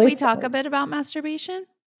mind really if we talk a bit about masturbation?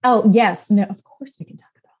 Oh, yes. No, of course we can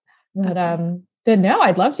talk about that. But, but no,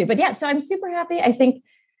 I'd love to. But yeah, so I'm super happy. I think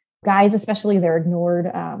guys, especially, they're ignored,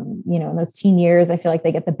 in those teen years. I feel like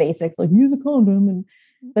they get the basics, like use a condom.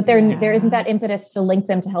 But there isn't that impetus to link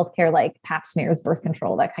them to healthcare, like pap smears, birth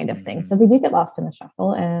control, that kind of thing. So they do get lost in the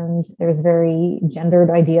shuffle, and there's very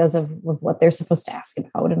gendered ideas of what they're supposed to ask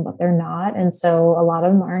about and what they're not. And so a lot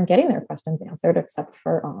of them aren't getting their questions answered except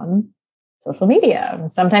for on social media.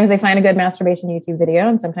 And sometimes they find a good masturbation YouTube video,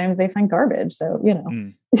 and sometimes they find garbage. So,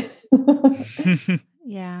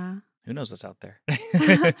 Yeah. Who knows what's out there?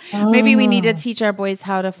 Maybe we need to teach our boys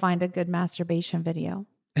how to find a good masturbation video.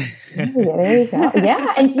 There you go.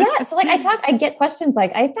 Yeah. And so like I get questions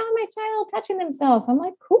like, I found my child touching himself. I'm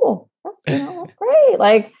like, cool. That's great.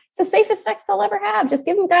 Like, it's the safest sex they'll ever have. Just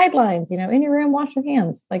give them guidelines, in your room, wash your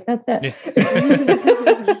hands. Like, that's it.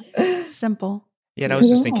 Yeah. Simple. Yeah, and I was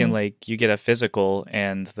just thinking, like, you get a physical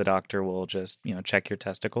and the doctor will just, check your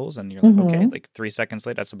testicles, and you're like, okay, like 3 seconds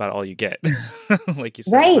later, that's about all you get. Like you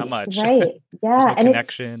said, not much. Right. Yeah. And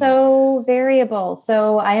it's so variable.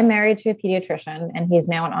 So I am married to a pediatrician, and he's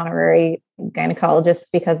now an honorary gynecologist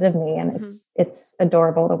because of me. And it's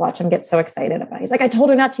adorable to watch him get so excited about it. He's like, I told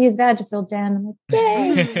her not to use Vagisil, Jen. I'm like,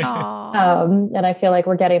 yay. And I feel like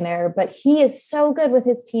we're getting there, but he is so good with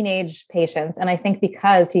his teenage patients. And I think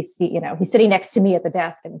because he's sitting next to me at the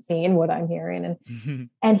desk and seeing what I'm hearing.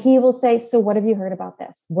 And he will say, so what have you heard about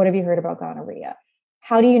this? What have you heard about gonorrhea?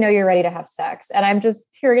 How do you know you're ready to have sex? And I'm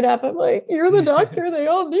just tearing it up. I'm like, you're the doctor they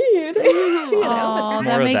all need.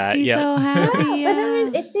 That makes me so happy. But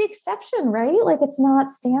then it's the exception, right? Like, it's not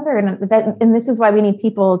standard. And this is why we need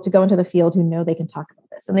people to go into the field who know they can talk about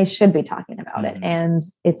this, and they should be talking about it. And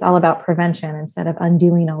it's all about prevention instead of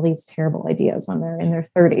undoing all these terrible ideas when they're in their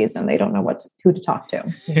 30s and they don't know who to talk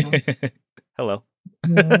to. Hello.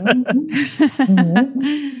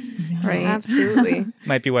 Right. Absolutely.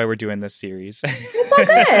 Might be why we're doing this series. It's all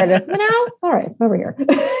good. It's all right. It's over here.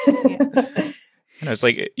 It's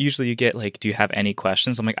like, usually you get like, do you have any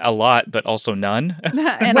questions? I'm like, a lot, but also none.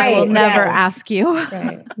 And I will never ask you.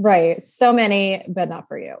 Right. So many, but not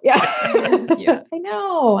for you. Yeah. Yeah. I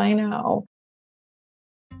know.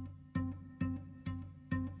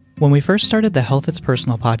 When we first started the Health It's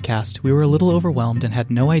Personal podcast, we were a little overwhelmed and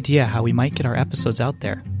had no idea how we might get our episodes out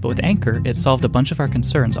there. But with Anchor, it solved a bunch of our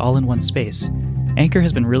concerns all in one space. Anchor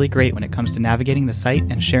has been really great when it comes to navigating the site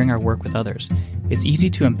and sharing our work with others. It's easy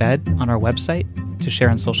to embed on our website, to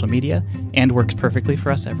share on social media, and works perfectly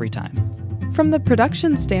for us every time. From the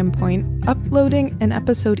production standpoint, uploading an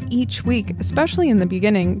episode each week, especially in the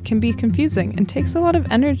beginning, can be confusing and takes a lot of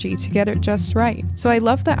energy to get it just right. So I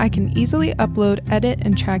love that I can easily upload, edit,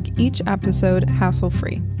 and track each episode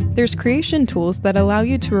hassle-free. There's creation tools that allow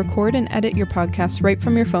you to record and edit your podcast right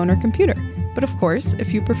from your phone or computer. But of course,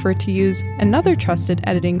 if you prefer to use another trusted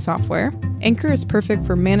editing software, Anchor is perfect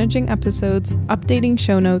for managing episodes, updating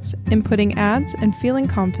show notes, inputting ads, and feeling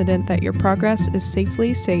confident that your progress is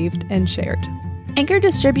safely saved and shared. Anchor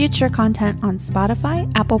distributes your content on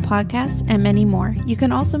Spotify, Apple Podcasts, and many more. You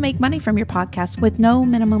can also make money from your podcast with no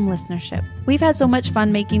minimum listenership. We've had so much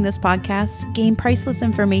fun making this podcast, gained priceless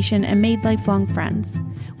information, and made lifelong friends.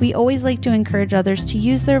 We always like to encourage others to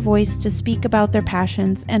use their voice to speak about their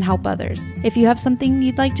passions and help others. If you have something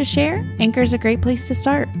you'd like to share, Anchor is a great place to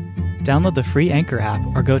start. Download the free Anchor app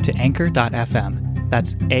or go to anchor.fm.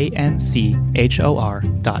 That's ANCHOR.fm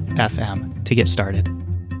to get started.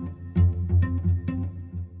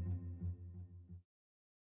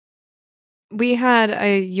 We had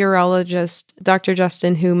a urologist, Dr.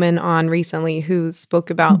 Justin Human, on recently who spoke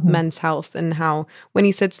about men's health and how when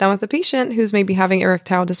he sits down with a patient who's maybe having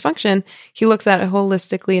erectile dysfunction, he looks at it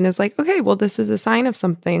holistically and is like, okay, well, this is a sign of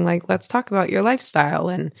something. Like, let's talk about your lifestyle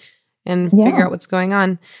and figure out what's going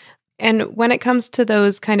on. And when it comes to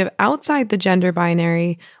those kind of outside the gender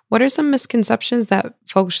binary, what are some misconceptions that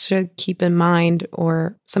folks should keep in mind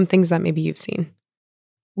or some things that maybe you've seen?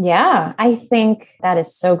 Yeah, I think that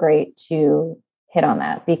is so great to hit on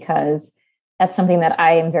that because that's something that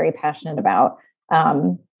I am very passionate about.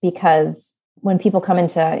 Because when people come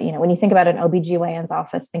into, when you think about an OBGYN's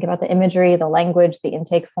office, think about the imagery, the language, the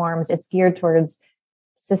intake forms, it's geared towards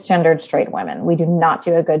cisgendered straight women. We do not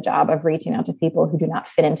do a good job of reaching out to people who do not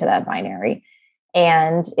fit into that binary.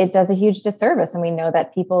 And it does a huge disservice. And we know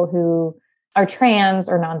that people who are trans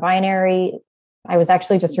or non-binary, I was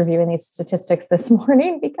actually just reviewing these statistics this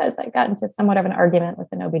morning because I got into somewhat of an argument with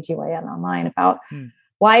an OBGYN online about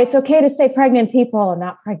why it's okay to say pregnant people and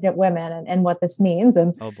not pregnant women and what this means.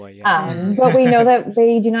 And oh boy, yeah. But we know that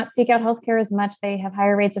they do not seek out healthcare as much. They have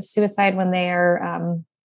higher rates of suicide when they are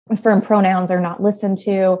affirmed pronouns are not listened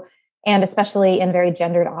to. And especially in very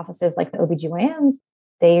gendered offices like the OBGYNs,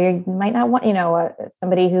 they might not want,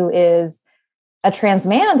 somebody who is a trans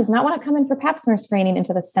man does not want to come in for pap smear screening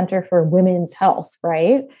into the Center for Women's Health,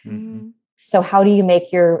 right? Mm-hmm. So how do you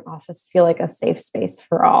make your office feel like a safe space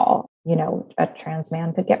for all? A trans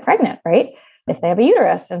man could get pregnant, right? If they have a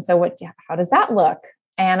uterus. And so how does that look?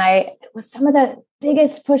 And it was some of the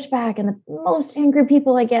biggest pushback and the most angry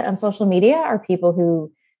people I get on social media are people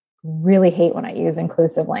who really hate when I use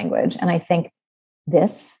inclusive language. And I think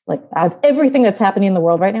this, out of everything that's happening in the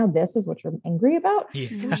world right now, this is what you're angry about. Yeah.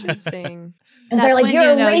 Interesting. And they're like, you're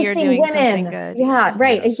erasing you're doing women. good. Yeah,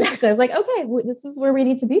 right. Yes. Exactly. I was like, okay, this is where we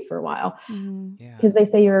need to be for a while. Yeah. Because they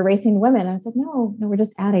say you're erasing women. I was like, no, we're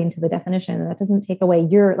just adding to the definition. And that doesn't take away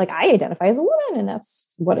I identify as a woman and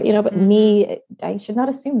that's what, but me, I should not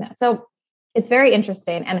assume that. So it's very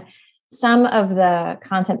interesting. And some of the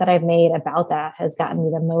content that I've made about that has gotten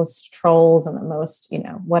me the most trolls and the most,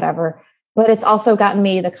 whatever. But it's also gotten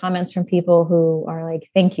me the comments from people who are like,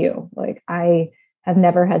 thank you. Like, I have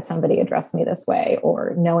never had somebody address me this way,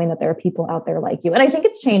 or knowing that there are people out there like you. And I think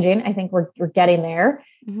it's changing. I think we're getting there,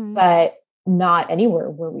 but not anywhere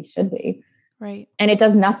where we should be. Right. And it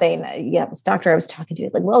does nothing. Yeah. This doctor I was talking to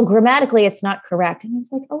is like, well, grammatically, it's not correct. And I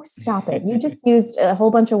was like, oh, stop it. You just used a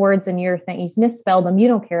whole bunch of words in your thing. You misspelled them. You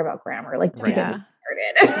don't care about grammar. Like, don't get me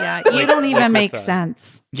started. Yeah. You don't even make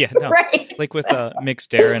sense. Yeah. No. Right. Like with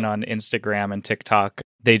Mixed Darren on Instagram and TikTok,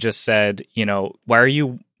 they just said, why are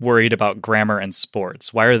you worried about grammar and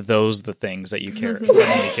sports? Why are those the things that you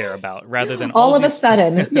suddenly care about rather than all of a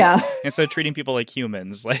sudden? Yeah. Instead of treating people like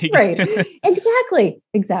humans, right. Exactly.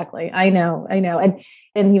 I know.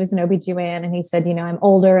 And he was an OBGYN and he said, I'm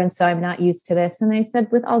older and so I'm not used to this. And I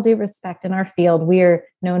said, with all due respect, in our field, we're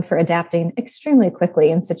known for adapting extremely quickly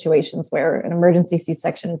in situations where an emergency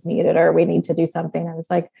C-section is needed or we need to do something. I was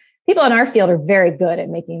like, people in our field are very good at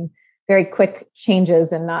making very quick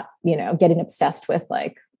changes and not, getting obsessed with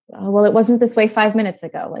like, oh, well, it wasn't this way 5 minutes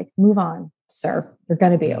ago. Like, move on, sir. You're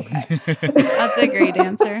going to be okay. That's a great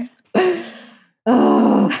answer.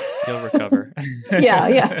 Oh, you'll recover.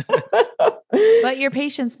 Yeah. But your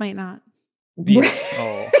patients might not. Yeah.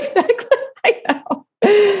 Oh. Exactly. I know.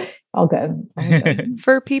 It's all good.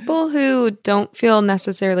 For people who don't feel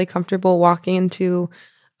necessarily comfortable walking into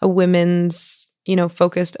a women's,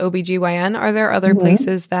 focused OBGYN, are there other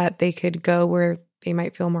places that they could go where they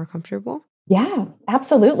might feel more comfortable? Yeah,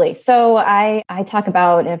 absolutely. So I've talked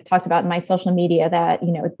about in my social media that,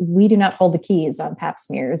 we do not hold the keys on pap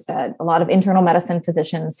smears, that a lot of internal medicine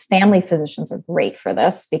physicians, family physicians are great for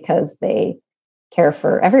this because they care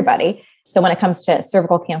for everybody. So when it comes to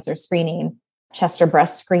cervical cancer screening, chest or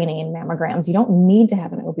breast screening, mammograms, you don't need to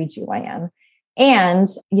have an OBGYN. And,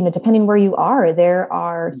 depending where you are, there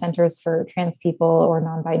are centers for trans people or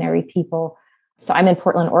non-binary people. So I'm in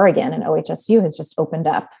Portland, Oregon, and OHSU has just opened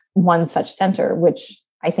up one such center, which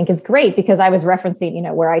I think is great because I was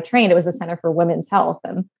referencing, where I trained, it was a Center for Women's Health.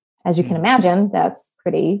 And as you can imagine, that's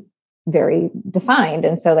very defined.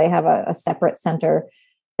 And so they have a separate center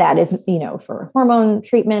that is, for hormone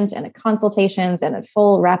treatment and consultations and a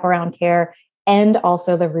full wraparound care, and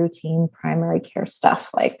also the routine primary care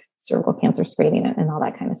stuff like cervical cancer screening and all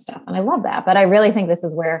that kind of stuff. And I love that. But I really think this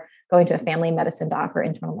is where going to a family medicine doc or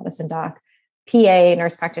internal medicine doc, PA,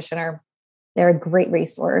 nurse practitioner, they're a great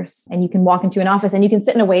resource. And you can walk into an office and you can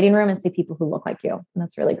sit in a waiting room and see people who look like you. And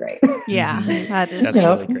that's really great. Yeah, that is That's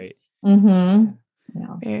really great. Mm-hmm.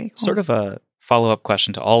 Yeah. Very cool. Sort of a follow-up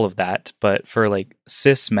question to all of that, but for like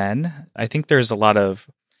cis men, I think there's a lot of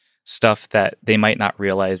stuff that they might not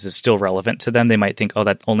realize is still relevant to them. They might think, oh,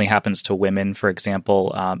 that only happens to women. For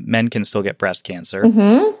example, men can still get breast cancer.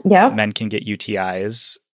 Mm-hmm. Yeah. Men can get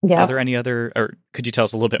UTIs. Yeah. Are there any other, or could you tell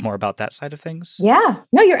us a little bit more about that side of things? Yeah.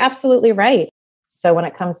 No, you're absolutely right. So when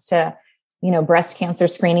it comes to, breast cancer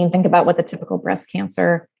screening, think about what the typical breast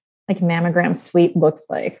cancer like mammogram suite looks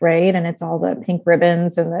like, right? And it's all the pink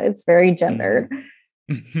ribbons and it's very gendered.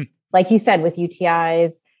 Mm-hmm. Like you said, with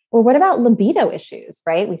UTIs. Or what about libido issues,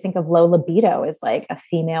 right? We think of low libido as like a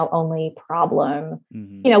female only problem.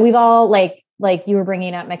 Mm-hmm. We've all like you were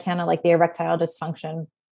bringing up, McKenna, like the erectile dysfunction.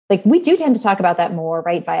 Like we do tend to talk about that more,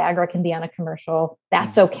 right? Viagra can be on a commercial.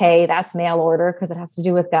 That's okay. That's mail order because it has to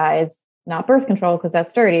do with guys, not birth control because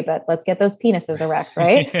that's dirty, but let's get those penises erect,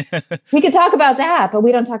 right? We could talk about that, but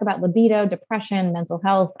we don't talk about libido, depression, mental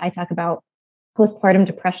health. I talk about postpartum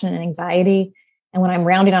depression and anxiety. And when I'm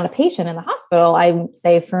rounding on a patient in the hospital, I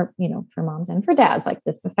say for moms and for dads, like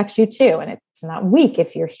this affects you too. And it's not weak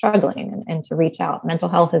if you're struggling and to reach out. Mental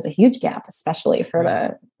health is a huge gap, especially for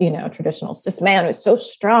the, traditional cis man who's so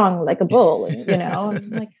strong, like a bull. And, I'm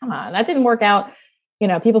like, come on, that didn't work out.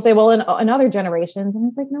 People say, well, in other generations, and I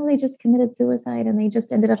was like, no, they just committed suicide and they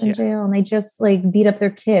just ended up in jail and they just like beat up their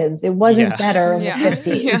kids. It wasn't better in the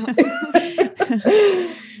 50s.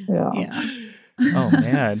 Yeah. Oh,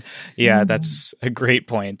 man. Yeah, that's a great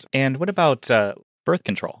point. And what about birth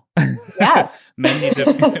control? Yes. Men need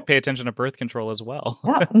to pay attention to birth control as well.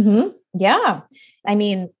 Yeah. Mm-hmm. Yeah. I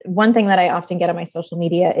mean, one thing that I often get on my social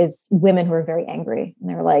media is women who are very angry. And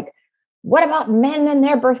they're like, what about men and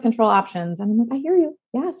their birth control options? And I'm like, I hear you.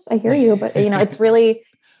 Yes, I hear you. But,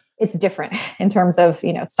 it's different in terms of,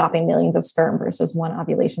 stopping millions of sperm versus one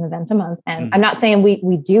ovulation event a month. And I'm not saying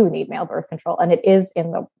we do need male birth control, and it is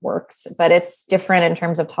in the works, but it's different in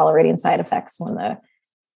terms of tolerating side effects when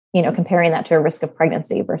comparing that to a risk of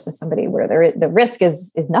pregnancy versus somebody where the risk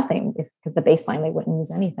is nothing because the baseline, they wouldn't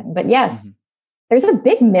use anything. But yes, there's a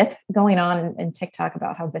big myth going on in TikTok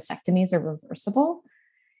about how vasectomies are reversible.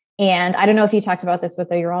 And I don't know if you talked about this with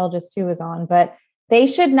the urologist who was on, but they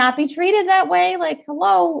should not be treated that way. Like,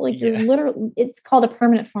 hello, like you're literally, it's called a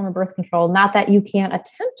permanent form of birth control. Not that you can't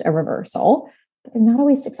attempt a reversal, but they're not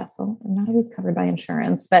always successful. They're not always covered by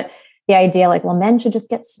insurance. But the idea like, well, men should just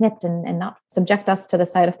get snipped and not subject us to the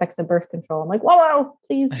side effects of birth control. I'm like, whoa,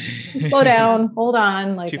 please slow down, hold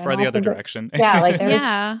on. Like too far the other direction. Yeah. Like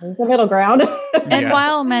there's a middle ground. And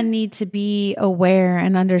while men need to be aware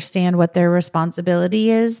and understand what their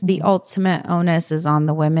responsibility is, the ultimate onus is on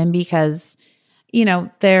the women because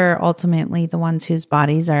they're ultimately the ones whose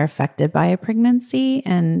bodies are affected by a pregnancy.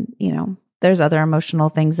 And, there's other emotional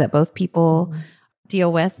things that both people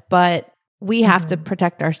deal with, but we have to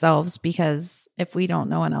protect ourselves because if we don't,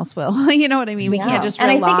 no one else will. You know what I mean? We can't just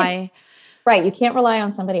rely. Right. You can't rely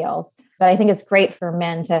on somebody else. But I think it's great for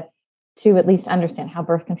men to at least understand how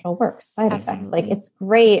birth control works, side effects. Like it's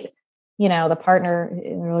great. The partner,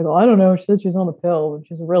 they're like, well, I don't know. She said she's on the pill, but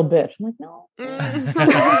she's a real bitch. I'm like, no,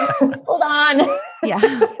 hold on.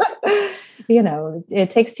 Yeah.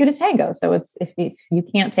 It takes two to tango. So it's, if you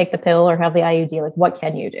can't take the pill or have the IUD, like what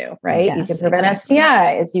can you do? Right. Yes, you can prevent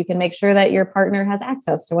STIs. You can make sure that your partner has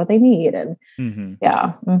access to what they need. And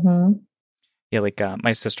Yeah, like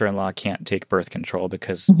my sister-in-law can't take birth control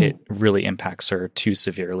because it really impacts her too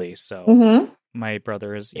severely. So my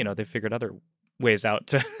brother is, they figured other ways out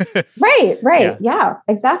to right. Yeah,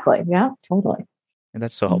 exactly. Yeah, totally. And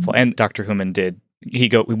that's so helpful. And Dr. Human did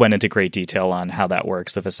we went into great detail on how that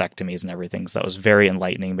works, the vasectomies and everything. So that was very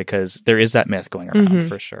enlightening because there is that myth going around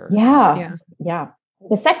for sure. Yeah.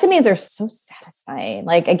 Vasectomies are so satisfying.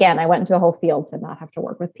 Like, again, I went into a whole field to not have to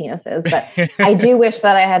work with penises, but I do wish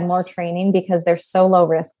that I had more training because they're so low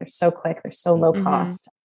risk. They're so quick. They're so low cost.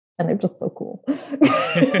 And they're just so cool.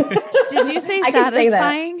 Did you say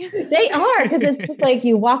satisfying? They are, because it's just like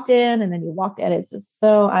you walked in and then you walked in. It's just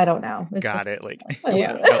so, I don't know. It's Got just, it. Like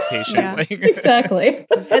outpatient. Yeah. Exactly.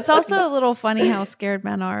 It's also a little funny how scared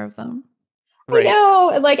men are of them. Right. I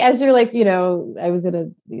know. Like, as you're like, I was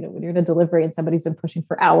in when you're in a delivery and somebody's been pushing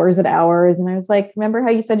for hours and hours. And I was like, remember how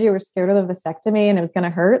you said you were scared of the vasectomy and it was going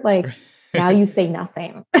to hurt? Like, now you say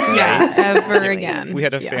nothing. Ever again. We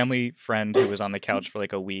had a family friend who was on the couch for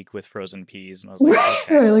like a week with frozen peas. And I was like,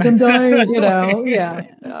 okay. Like, I'm dying,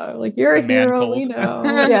 like, you're a hero, we know.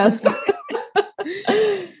 Yes.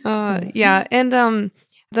 And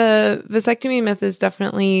the vasectomy myth is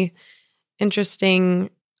definitely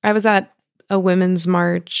interesting. I was at a women's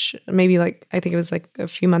march, maybe like, I think it was like a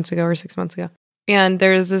few months ago or 6 months ago. And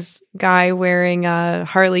there's this guy wearing a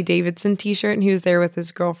Harley Davidson t-shirt and he was there with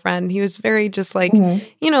his girlfriend. He was very just like,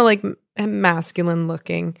 like masculine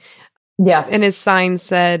looking. Yeah. And his sign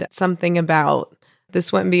said something about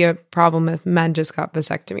this wouldn't be a problem if men just got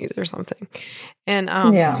vasectomies or something. And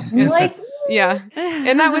like,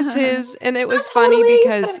 and that was his, and it was funny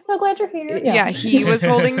because I'm so glad you're here. He was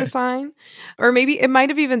holding the sign, or maybe it might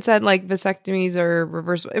have even said like vasectomies or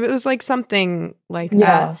reversible. It was like something like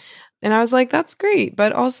that. And I was like, that's great,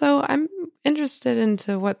 but also I'm interested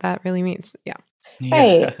into what that really means.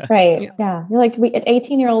 Right. Yeah. You're like,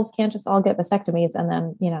 18-year-olds can't just all get vasectomies, and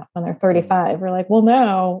then when they're 35, we're like, well,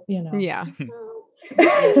 no,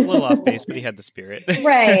 A little off base, but he had the spirit.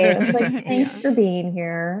 Right. It's like, thanks for being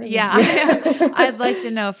here. Yeah. I'd like to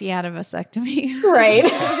know if he had a vasectomy. Right.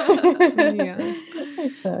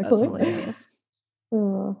 Exactly. That's hilarious.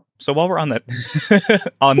 So while we're on that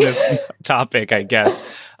on this topic, I guess,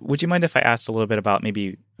 would you mind if I asked a little bit about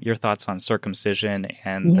maybe your thoughts on circumcision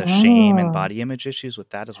and the shame and body image issues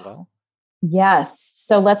with that as well? Yes.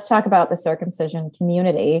 So let's talk about the circumcision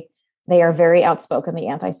community. They are very outspoken, the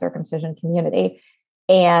anti-circumcision community.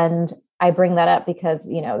 And I bring that up because,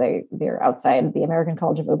 they're outside the American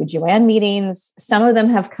College of OBGYN meetings. Some of them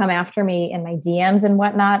have come after me in my DMs and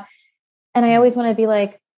whatnot. And I always want to be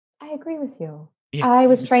like, I agree with you. Yeah. I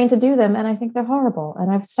was trained to do them and I think they're horrible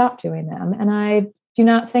and I've stopped doing them. And I do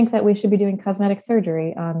not think that we should be doing cosmetic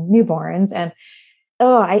surgery on newborns. And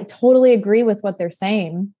I totally agree with what they're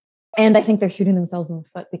saying. And I think they're shooting themselves in the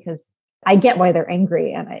foot because I get why they're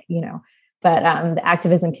angry. And but the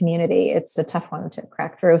activism community, it's a tough one to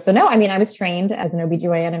crack through. So no, I was trained as an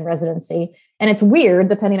OBGYN in residency, and it's weird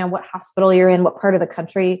depending on what hospital you're in, what part of the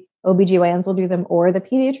country OBGYNs will do them or the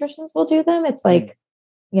pediatricians will do them. It's like,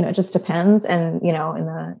 it just depends. And, in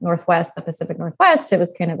the Northwest, the Pacific Northwest, it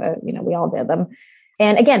was kind of we all did them.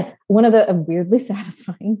 And again, one of the weirdly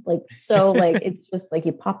satisfying, it's just like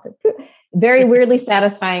you popped it, very weirdly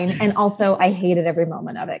satisfying. And also I hated every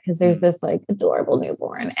moment of it because there's this like adorable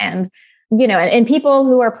newborn and, and people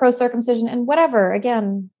who are pro circumcision and whatever,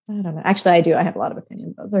 again, I don't know. Actually, I do. I have a lot of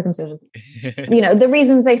opinions about circumcision. The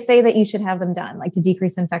reasons they say that you should have them done, like to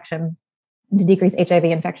decrease infection, to decrease HIV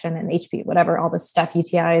infection and HP, whatever, all this stuff,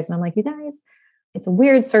 UTIs. And I'm like, you guys, it's a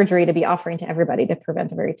weird surgery to be offering to everybody to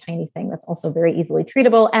prevent a very tiny thing that's also very easily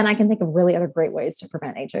treatable. And I can think of really other great ways to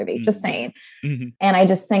prevent HIV, just saying. And I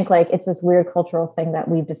just think like it's this weird cultural thing that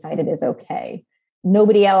we've decided is okay.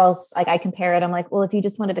 Nobody else, like I compare it. I'm like, well, if you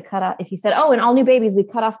just wanted to cut out, if you said, in all new babies, we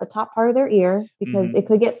cut off the top part of their ear because it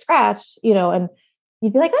could get scratched, and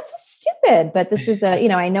you'd be like, that's so stupid. But this is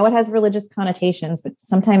I know it has religious connotations, but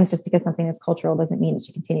sometimes just because something is cultural doesn't mean it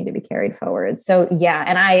should continue to be carried forward. So yeah.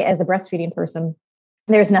 And I, as a breastfeeding person,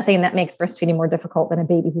 there's nothing that makes breastfeeding more difficult than a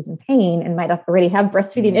baby who's in pain and might already have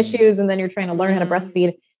breastfeeding issues. And then you're trying to learn how to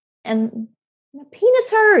breastfeed and the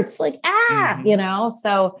penis hurts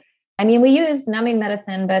so, we use numbing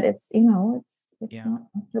medicine, but it's not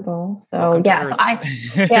comfortable. So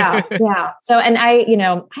So, and I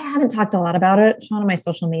haven't talked a lot about it, Sean, on my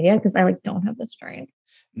social media because I don't have the strength.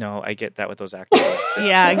 No, I get that with those activists.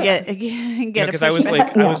 Because I was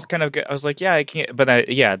like, I was like, I can't. But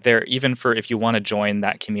they're even for if you want to join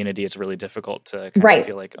that community, it's really difficult to kind of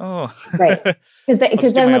feel like, right,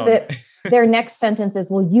 because then with their next sentence is,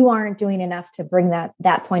 well, you aren't doing enough to bring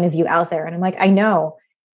that point of view out there, and I'm like, I know.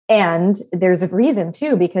 And there's a reason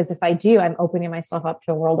too, because if I do, I'm opening myself up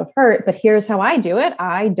to a world of hurt, but here's how I do it.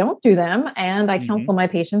 I don't do them. And I counsel my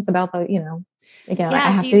patients about I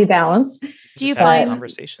have to be balanced. Do you find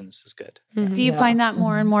conversations is good? Do you find that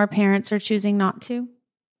more and more parents are choosing not to?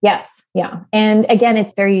 Yes. Yeah. And again,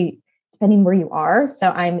 it's very depending where you are.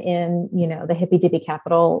 So I'm in, the hippy dippy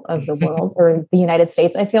capital of the world or the United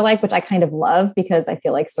States, I feel like, which I kind of love because I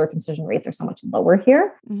feel like circumcision rates are so much lower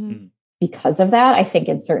here. Mm-hmm. Because of that. I think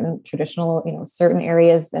in certain traditional, certain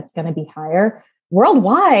areas that's going to be higher.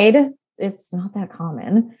 Worldwide, it's not that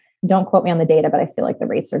common. Don't quote me on the data, but I feel like the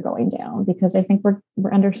rates are going down because I think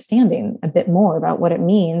we're understanding a bit more about what it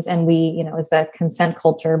means. And we, as the consent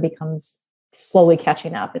culture becomes slowly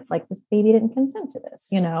catching up, it's like, this baby didn't consent to this,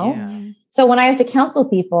 Yeah. So when I have to counsel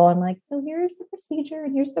people, I'm like, so here's the procedure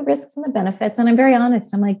and here's the risks and the benefits. And I'm very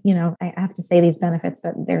honest. I'm like, I have to say these benefits,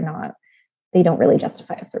 but they don't really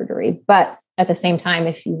justify a surgery. But at the same time,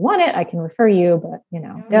 if you want it, I can refer you. But,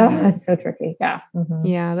 it's so tricky. Yeah. Mm-hmm.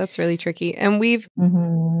 Yeah, that's really tricky. And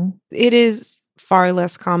Mm-hmm. it is far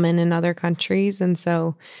less common in other countries. And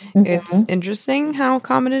so it's interesting how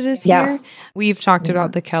common it is here. We've talked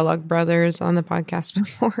about the Kellogg brothers on the podcast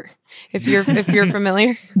before, if you're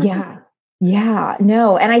familiar. Yeah. Yeah,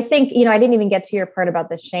 no. And I think, I didn't even get to your part about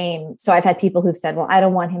the shame. So I've had people who've said, well, I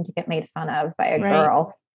don't want him to get made fun of by a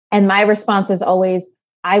girl. And my response is always,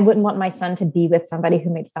 I wouldn't want my son to be with somebody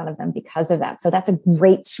who made fun of them because of that. So that's a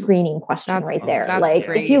great screening question right there. Like,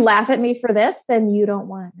 great. If you laugh at me for this, then you don't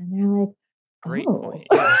want. And they're like, great point.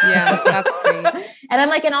 Yeah, that's great. And I'm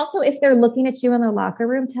like, and also if they're looking at you in the locker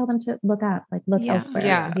room, tell them to look up, like look elsewhere.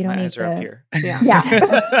 Yeah. You don't need to. Up here. Yeah.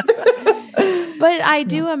 But I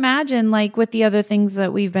do imagine, like with the other things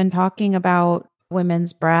that we've been talking about,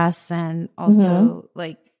 women's breasts and also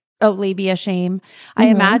like labia shame. I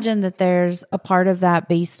imagine that there's a part of that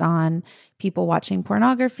based on people watching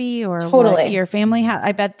pornography or what your family has.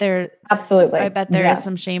 I bet there is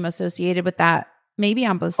some shame associated with that. Maybe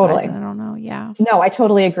on both sides. I don't know. Yeah. No, I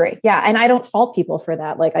totally agree. Yeah. And I don't fault people for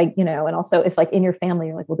that. Like and also if like in your family,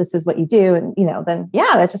 you're like, well, this is what you do. And, then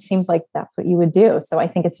that just seems like that's what you would do. So I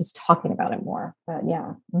think it's just talking about it more. But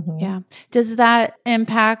yeah. Mm-hmm. Yeah. Does that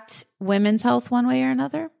impact women's health one way or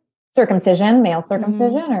another? Circumcision, male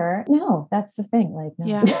circumcision, or no, that's the thing. Like, no.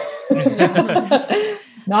 Yeah.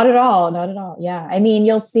 Not at all. Not at all. Yeah. I mean,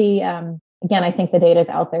 you'll see, again, I think the data is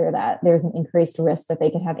out there that there's an increased risk that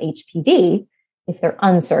they could have HPV if they're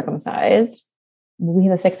uncircumcised. We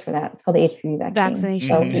have a fix for that. It's called the HPV vaccination.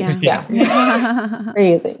 So, yeah.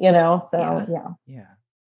 Crazy, so yeah.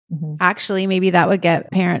 Mm-hmm. Actually, maybe that would get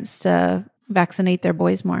parents to vaccinate their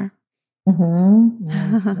boys more. Mm-hmm.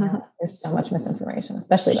 Yeah. There's so much misinformation,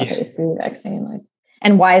 especially about the HPV vaccine.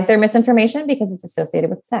 And why is there misinformation? Because it's associated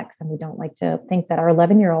with sex. And we don't like to think that our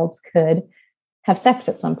 11-year-olds could have sex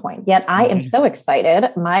at some point. Yet I am so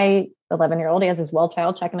excited. My 11-year-old, he has his well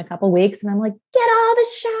child check in a couple of weeks. And I'm like, get all the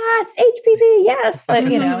shots, HPV. Yes.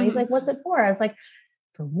 He's like, what's it for? I was like,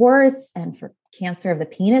 for warts and for cancer of the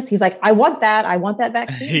penis. He's like, I want that. I want that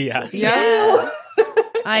vaccine. Yeah.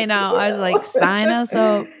 I know. I was like, sign us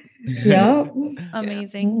up. Yeah.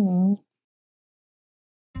 Amazing. Mm-hmm.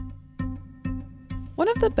 One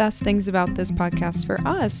of the best things about this podcast for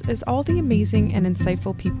us is all the amazing and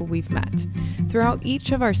insightful people we've met. Throughout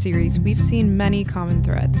each of our series, we've seen many common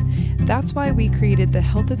threads. That's why we created the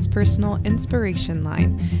Health It's Personal Inspiration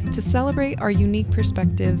line to celebrate our unique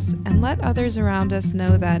perspectives and let others around us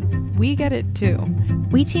know that we get it too.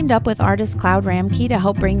 We teamed up with artist Cloud Ramkey to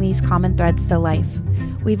help bring these common threads to life.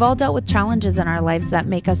 We've all dealt with challenges in our lives that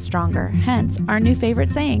make us stronger, hence our new favorite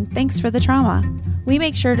saying, thanks for the trauma. We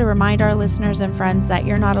make sure to remind our listeners and friends that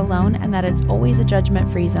you're not alone and that it's always a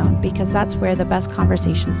judgment-free zone because that's where the best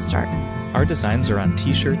conversations start. Our designs are on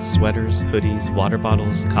t-shirts, sweaters, hoodies, water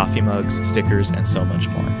bottles, coffee mugs, stickers, and so much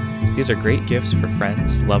more. These are great gifts for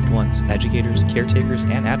friends, loved ones, educators, caretakers,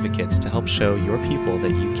 and advocates to help show your people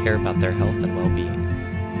that you care about their health and well-being.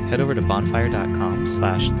 Head over to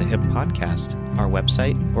bonfire.com/thehippodcast, our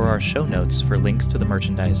website, or our show notes for links to the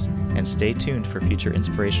merchandise, and stay tuned for future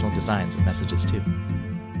inspirational designs and messages too.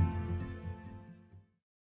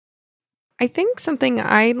 I think something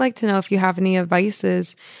I'd like to know if you have any advice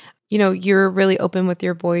is, you're really open with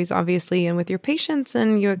your boys, obviously, and with your patients,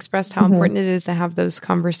 and you expressed how important it is to have those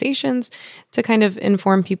conversations to kind of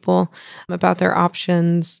inform people about their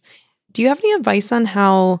options. Do you have any advice on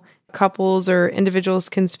how couples or individuals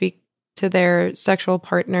can speak to their sexual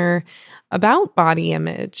partner about body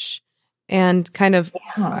image and kind of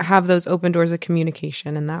have those open doors of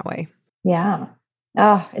communication in that way? Yeah.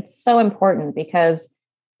 Oh, it's so important because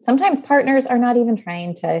sometimes partners are not even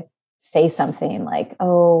trying to say something like,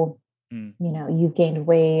 oh, you've gained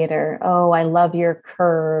weight, or, oh, I love your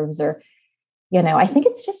curves, or, I think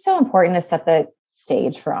it's just so important to set the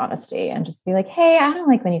stage for honesty and just be like, hey, I don't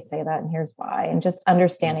like when you say that, and here's why. And just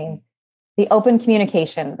understanding the open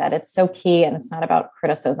communication, that it's so key and it's not about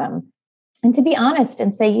criticism. And to be honest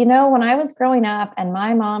and say, when I was growing up and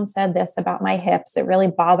my mom said this about my hips, it really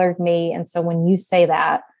bothered me. And so when you say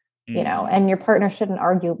that, and your partner shouldn't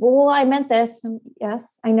argue, well, I meant this. And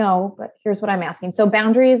yes, I know, but here's what I'm asking. So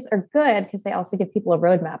boundaries are good because they also give people a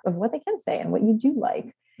roadmap of what they can say and what you do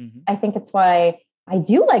like. I think it's why I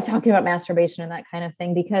do like talking about masturbation and that kind of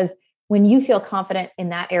thing, because when you feel confident in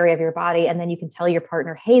that area of your body, and then you can tell your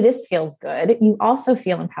partner, hey, this feels good, you also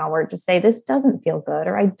feel empowered to say, this doesn't feel good,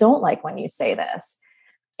 or I don't like when you say this.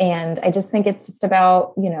 And I just think it's just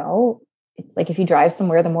about, it's like if you drive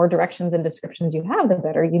somewhere, the more directions and descriptions you have, the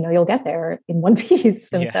better, you'll get there in one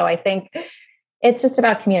piece. And so I think it's just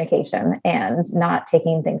about communication and not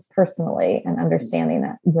taking things personally and understanding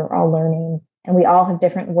that we're all learning and we all have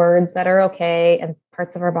different words that are okay and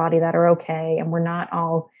parts of our body that are okay. And we're not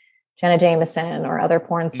all Jenna Jameson or other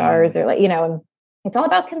porn stars or and it's all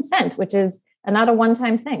about consent, which is not a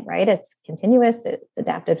one-time thing, right? It's continuous. It's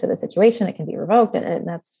adaptive to the situation. It can be revoked. And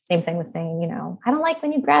that's the same thing with saying, I don't like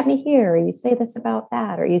when you grab me here, or you say this about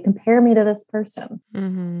that, or you compare me to this person. Yeah.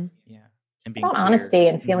 And being about honesty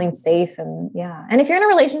and feeling safe. And and if you're in a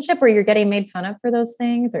relationship where you're getting made fun of for those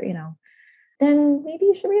things, or, then maybe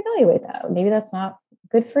you should reevaluate that. Maybe that's not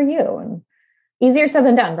good for you. And easier said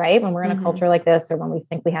than done, right? When we're in a culture like this, or when we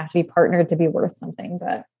think we have to be partnered to be worth something.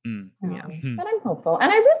 But but I'm hopeful,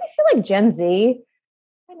 and I really feel like Gen Z.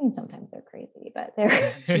 I mean, sometimes they're crazy, but they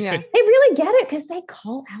really get it because they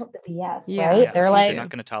call out the BS, right? Yeah, they're like, they're not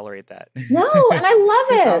going to tolerate that. No, and I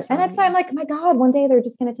love it, awesome. And that's why I'm like, my God, one day they're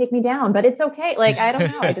just going to take me down, but it's okay. Like I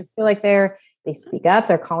don't know, I just feel like they speak up.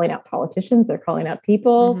 They're calling out politicians. They're calling out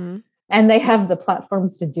people. And they have the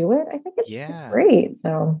platforms to do it. I think it's great.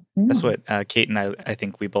 So that's what Kate and I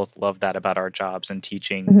think we both love that about our jobs and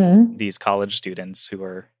teaching these college students who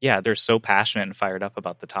are, they're so passionate and fired up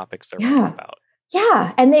about the topics they're writing about.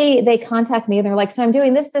 Yeah. And they contact me and they're like, so I'm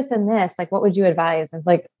doing this, this, and this. Like, what would you advise? I was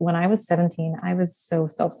like, when I was 17, I was so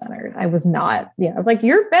self-centered. I was not, I was like,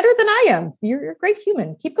 you're better than I am. You're a great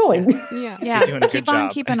human. Keep going. Yeah. You're doing a good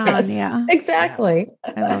job. Keep on keeping on. Yeah. Exactly.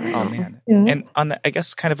 I love it. Oh man. And on the, I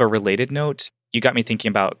guess kind of a related note, you got me thinking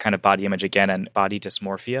about kind of body image again and body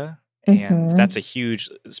dysmorphia. And that's a huge,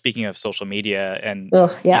 speaking of social media and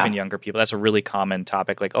even younger people, that's a really common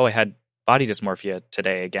topic. Like, oh, I had body dysmorphia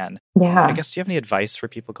today again. Yeah. I guess, do you have any advice for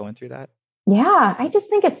people going through that? Yeah, I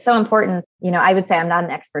just think it's so important. I would say I'm not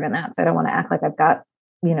an expert in that, so I don't want to act like I've got,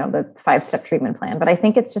 the 5-step treatment plan, but I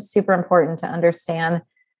think it's just super important to understand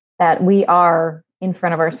that we are in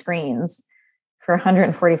front of our screens for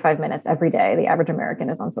 145 minutes every day. The average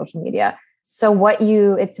American is on social media. So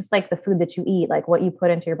it's just like the food that you eat, like what you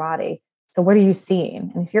put into your body. So what are you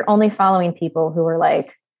seeing? And if you're only following people who are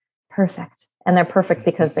like perfect, and they're perfect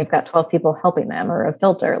because they've got 12 people helping them or a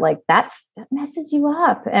filter, like that messes you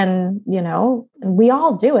up. And, we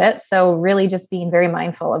all do it. So really just being very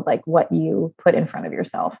mindful of like what you put in front of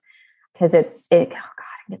yourself, because it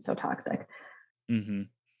gets so toxic.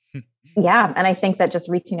 Yeah. And I think that just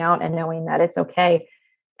reaching out and knowing that it's okay.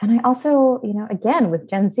 And I also, again, with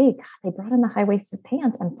Gen Z, God, they brought in the high-waisted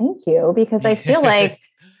pant, and thank you, because I feel like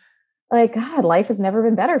God, life has never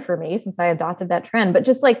been better for me since I adopted that trend. But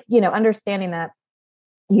just like, understanding that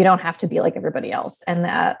you don't have to be like everybody else, and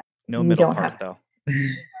that no middle part though.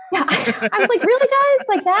 Yeah. I was like, really, guys?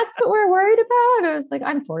 Like, that's what we're worried about? I was like,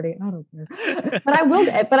 I'm 40. I don't care. But I will.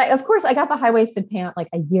 But of course, I got the high-waisted pant like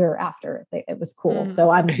a year after it was cool. So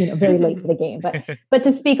I'm, very late to the game. But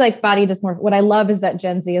to speak like body dysmorphia, what I love is that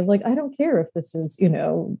Gen Z is like, I don't care if this is,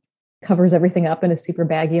 covers everything up and is super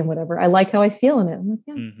baggy and whatever. I like how I feel in it. I'm like,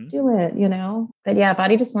 yes, do it, But yeah,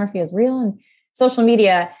 body dysmorphia is real. And social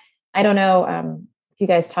media, I don't know if you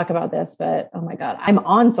guys talk about this, but oh my God, I'm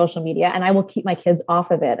on social media and I will keep my kids off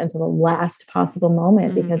of it until the last possible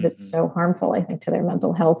moment because it's so harmful, I think, to their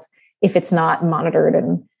mental health if it's not monitored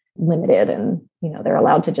and limited and, they're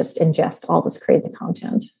allowed to just ingest all this crazy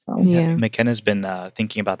content. So McKenna's been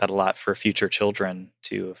thinking about that a lot for future children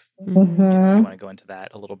too. If you want to go into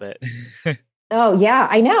that a little bit. Oh yeah,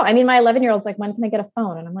 I know. I mean, my 11-year-old's like, when can I get a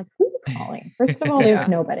phone? And I'm like, who are you calling? First of all, there's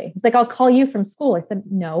nobody. He's like, I'll call you from school. I said,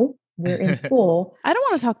 no, we're in school. I don't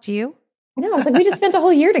want to talk to you. I know. I was like, we just spent a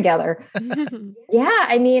whole year together. Yeah.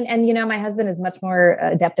 I mean, and my husband is much more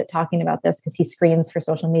adept at talking about this because he screens for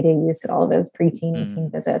social media use at all of his preteen and teen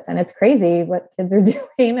visits. And it's crazy what kids are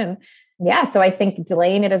doing. And so I think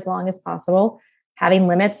delaying it as long as possible, having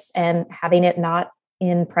limits and having it not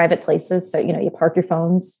in private places. So, you park your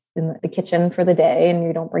phones in the kitchen for the day and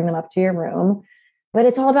you don't bring them up to your room, but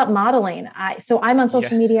it's all about modeling. So I'm on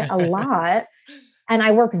social media a lot. And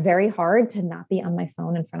I work very hard to not be on my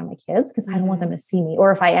phone in front of my kids because I don't want them to see me.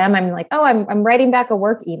 Or if I am, I'm like, oh, I'm writing back a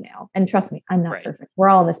work email. And trust me, I'm not perfect. We're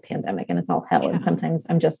all in this pandemic and it's all hell. And sometimes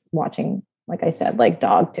I'm just watching, like I said, like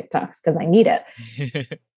dog TikToks because I need it.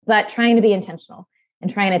 But trying to be intentional and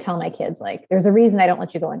trying to tell my kids, like, there's a reason I don't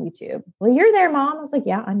let you go on YouTube. Well, you're there, Mom. I was like,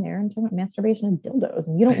 yeah, I'm there. I'm talking about masturbation and dildos.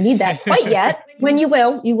 And you don't need that quite yet. When you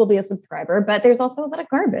will be a subscriber. But there's also a lot of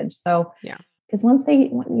garbage. So yeah. Because once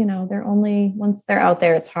once they're out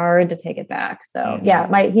there, it's hard to take it back. So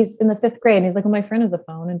he's in the 5th grade and he's like, well, my friend has a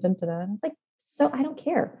phone and da-da-da. And I was like, so I don't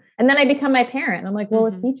care. And then I become my parent. And I'm like, well,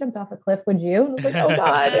 if he jumped off a cliff, would you? And I was like, oh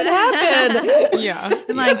God, it happened. Yeah.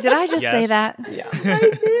 I'm like, did I just say that? Yeah, I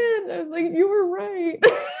did. I was like, you were right.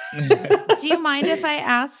 Do you mind if I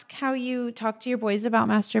ask how you talk to your boys about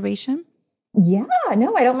masturbation? Yeah,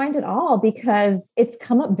 no, I don't mind at all because it's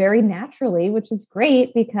come up very naturally, which is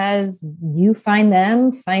great because you find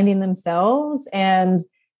them finding themselves, and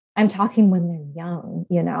I'm talking when they're young,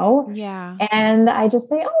 Yeah. And I just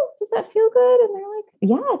say, oh, does that feel good? And they're like,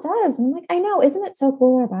 yeah, it does. And I'm like, I know, isn't it so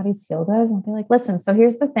cool our bodies feel good? And I'll be like, listen, so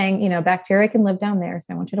here's the thing, bacteria can live down there.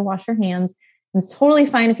 So I want you to wash your hands. And it's totally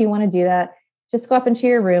fine if you want to do that. Just go up into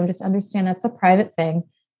your room. Just understand that's a private thing.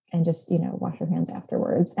 And just, wash your hands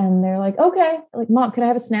afterwards. And they're like, okay, like, Mom, could I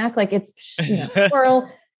have a snack? Like it's,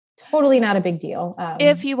 squirrel, totally not a big deal.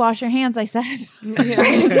 If you wash your hands, I said.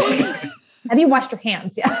 Have you washed your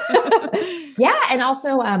hands? Yeah. Yeah. And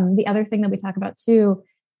also the other thing that we talk about too,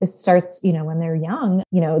 this starts, when they're young,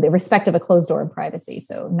 the respect of a closed door and privacy.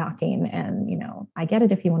 So knocking and, I get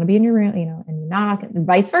it if you want to be in your room, and you knock and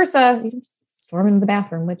vice versa. You just storm into the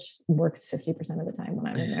bathroom, which works 50% of the time when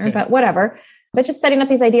I'm in there, but whatever. But just setting up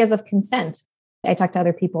these ideas of consent. I talk to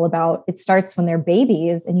other people about it starts when they're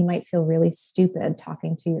babies and you might feel really stupid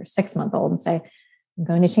talking to your 6-month-old and say, I'm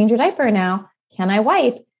going to change your diaper now. Can I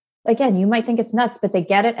wipe? Again, you might think it's nuts, but they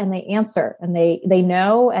get it and they answer and they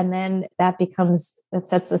know. And then that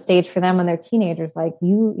sets the stage for them when they're teenagers. Like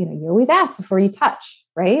you always ask before you touch.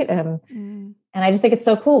 Right. And I just think it's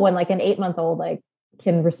so cool when like an 8-month-old, like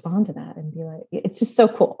can respond to that and be like, it's just so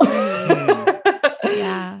cool.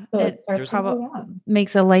 Yeah. So it probably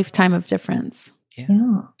makes a lifetime of difference.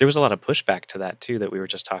 Yeah. There was a lot of pushback to that too, that we were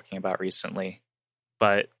just talking about recently.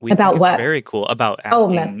 But we about think what? It's very cool about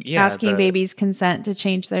asking, babies consent to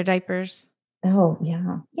change their diapers. Oh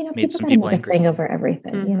yeah. Made some people angry. Thing over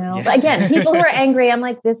everything, Yeah. But again, people who are angry, I'm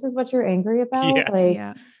like, this is what you're angry about?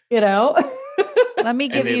 Let me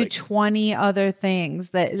give you 20 other things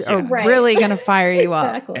that are really going to fire you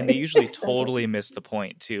up. And they usually totally miss the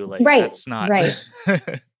point too. Like that's not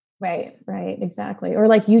Right. Exactly. Or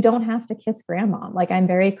like, you don't have to kiss grandma. Like I'm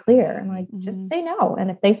very clear. I'm like, just say no.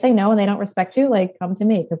 And if they say no and they don't respect you, like come to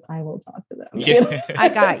me because I will talk to them. Yeah. I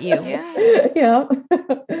got you.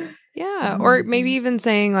 Yeah. Or maybe even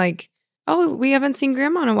saying like, oh, we haven't seen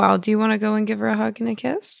grandma in a while. Do you want to go and give her a hug and a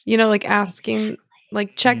kiss? Like asking,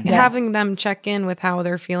 like having them check in with how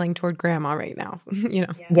they're feeling toward grandma right now,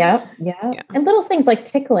 Yeah. And little things like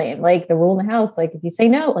tickling, like the rule in the house, like if you say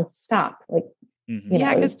no, like stop, like,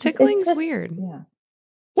 because tickling's weird.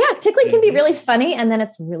 Yeah. Tickling can be really funny. And then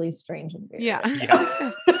it's really strange and weird.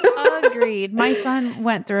 Yeah. Agreed. My son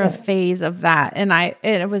went through a phase of that. And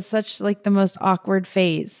it was such like the most awkward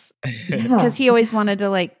phase because he always wanted to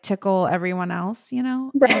like tickle everyone else,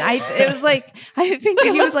 Right. And it was like, I think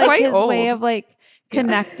it was like his way of like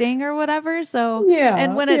connecting or whatever. So,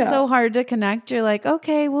 and when it's so hard to connect, you're like,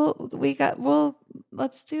 okay,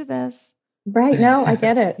 let's do this. Right. No, I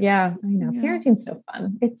get it. Yeah. I know. Yeah. Parenting's so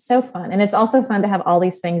fun. It's so fun. And it's also fun to have all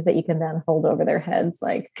these things that you can then hold over their heads.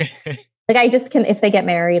 Like I just can, if they get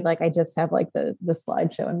married, like I just have like the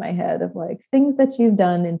slideshow in my head of like things that you've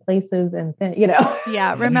done in places and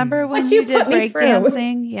Yeah. Remember when you did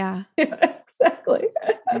breakdancing? Yeah. Exactly.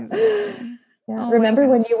 Yeah. Remember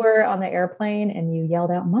when you were on the airplane and you yelled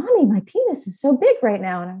out, "Mommy, my penis is so big right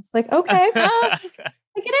now." And I was like, okay, like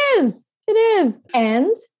it is.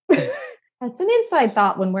 And that's an inside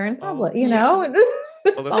thought when we're in public,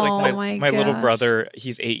 Well, that's like my little brother,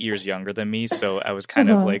 he's 8 years younger than me. So I was kind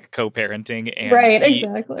of like co-parenting. And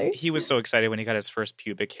exactly. He was so excited when he got his first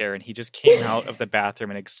pubic hair and he just came out of the bathroom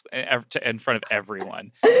and in front of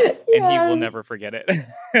everyone. Yes. And he will never forget it.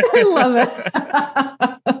 I love it.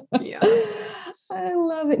 Yeah. I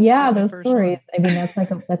love it. Yeah, those stories. I mean,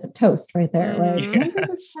 that's a toast right there. Like, this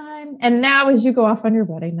is time. And now as you go off on your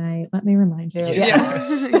wedding night, let me remind you.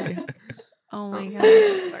 Yes. Oh my God.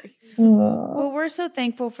 Sorry. Well, we're so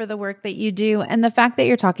thankful for the work that you do and the fact that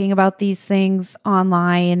you're talking about these things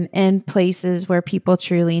online in places where people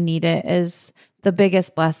truly need it is the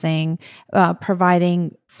biggest blessing,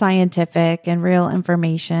 providing scientific and real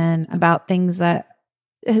information about things that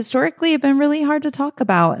historically have been really hard to talk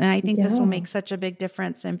about. And I think this will make such a big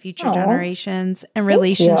difference in future generations and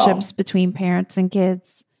relationships between parents and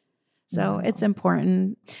kids. So it's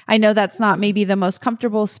important. I know that's not maybe the most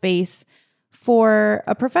comfortable space for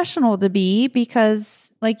a professional to be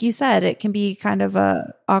because, like you said, it can be kind of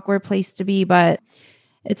a awkward place to be, but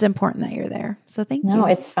it's important that you're there. So thank you. No,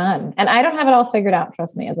 it's fun. And I don't have it all figured out,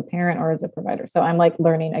 trust me, as a parent or as a provider. So I'm like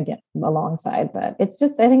learning again alongside, but I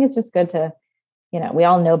think it's just good to, we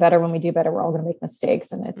all know better when we do better. We're all going to make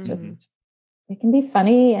mistakes, and it's just, it can be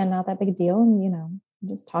funny and not that big a deal. And,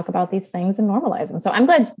 just talk about these things and normalize them. So I'm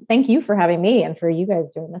glad. Thank you for having me and for you guys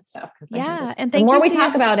doing this stuff. And the more we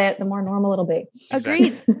talk about it, the more normal it'll be.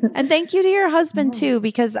 Agreed. And thank you to your husband too,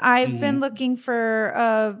 because I've been looking for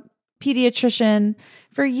a pediatrician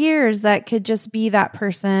for years that could just be that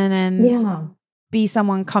person and be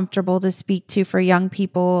someone comfortable to speak to for young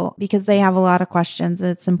people because they have a lot of questions.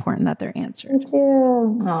 It's important that they're answered. Me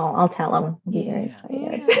too. Oh, I'll tell them. I'll be very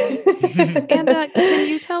excited. And can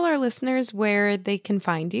you tell our listeners where they can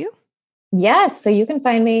find you? Yes. So you can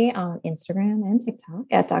find me on Instagram and TikTok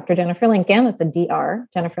at Dr. Jennifer Lincoln. That's a DR,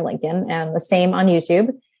 Jennifer Lincoln, and the same on YouTube.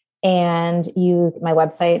 And my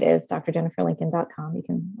website is drjenniferlincoln.com. You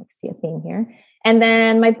can see a theme here. And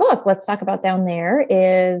then my book, Let's Talk About Down There,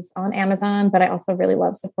 is on Amazon, but I also really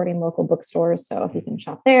love supporting local bookstores. So if you can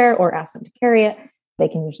shop there or ask them to carry it, they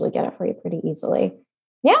can usually get it for you pretty easily.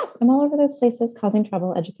 Yeah, I'm all over those places, causing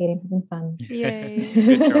trouble, educating, having fun. Yay.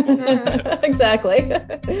 Exactly.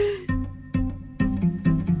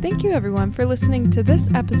 Thank you, everyone, for listening to this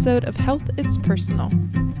episode of Health It's Personal.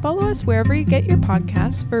 Follow us wherever you get your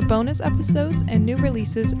podcasts for bonus episodes and new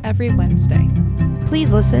releases every Wednesday.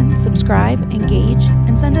 Please listen, subscribe, engage,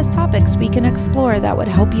 and send us topics we can explore that would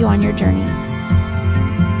help you on your journey.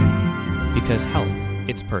 Because health,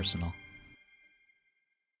 it's personal.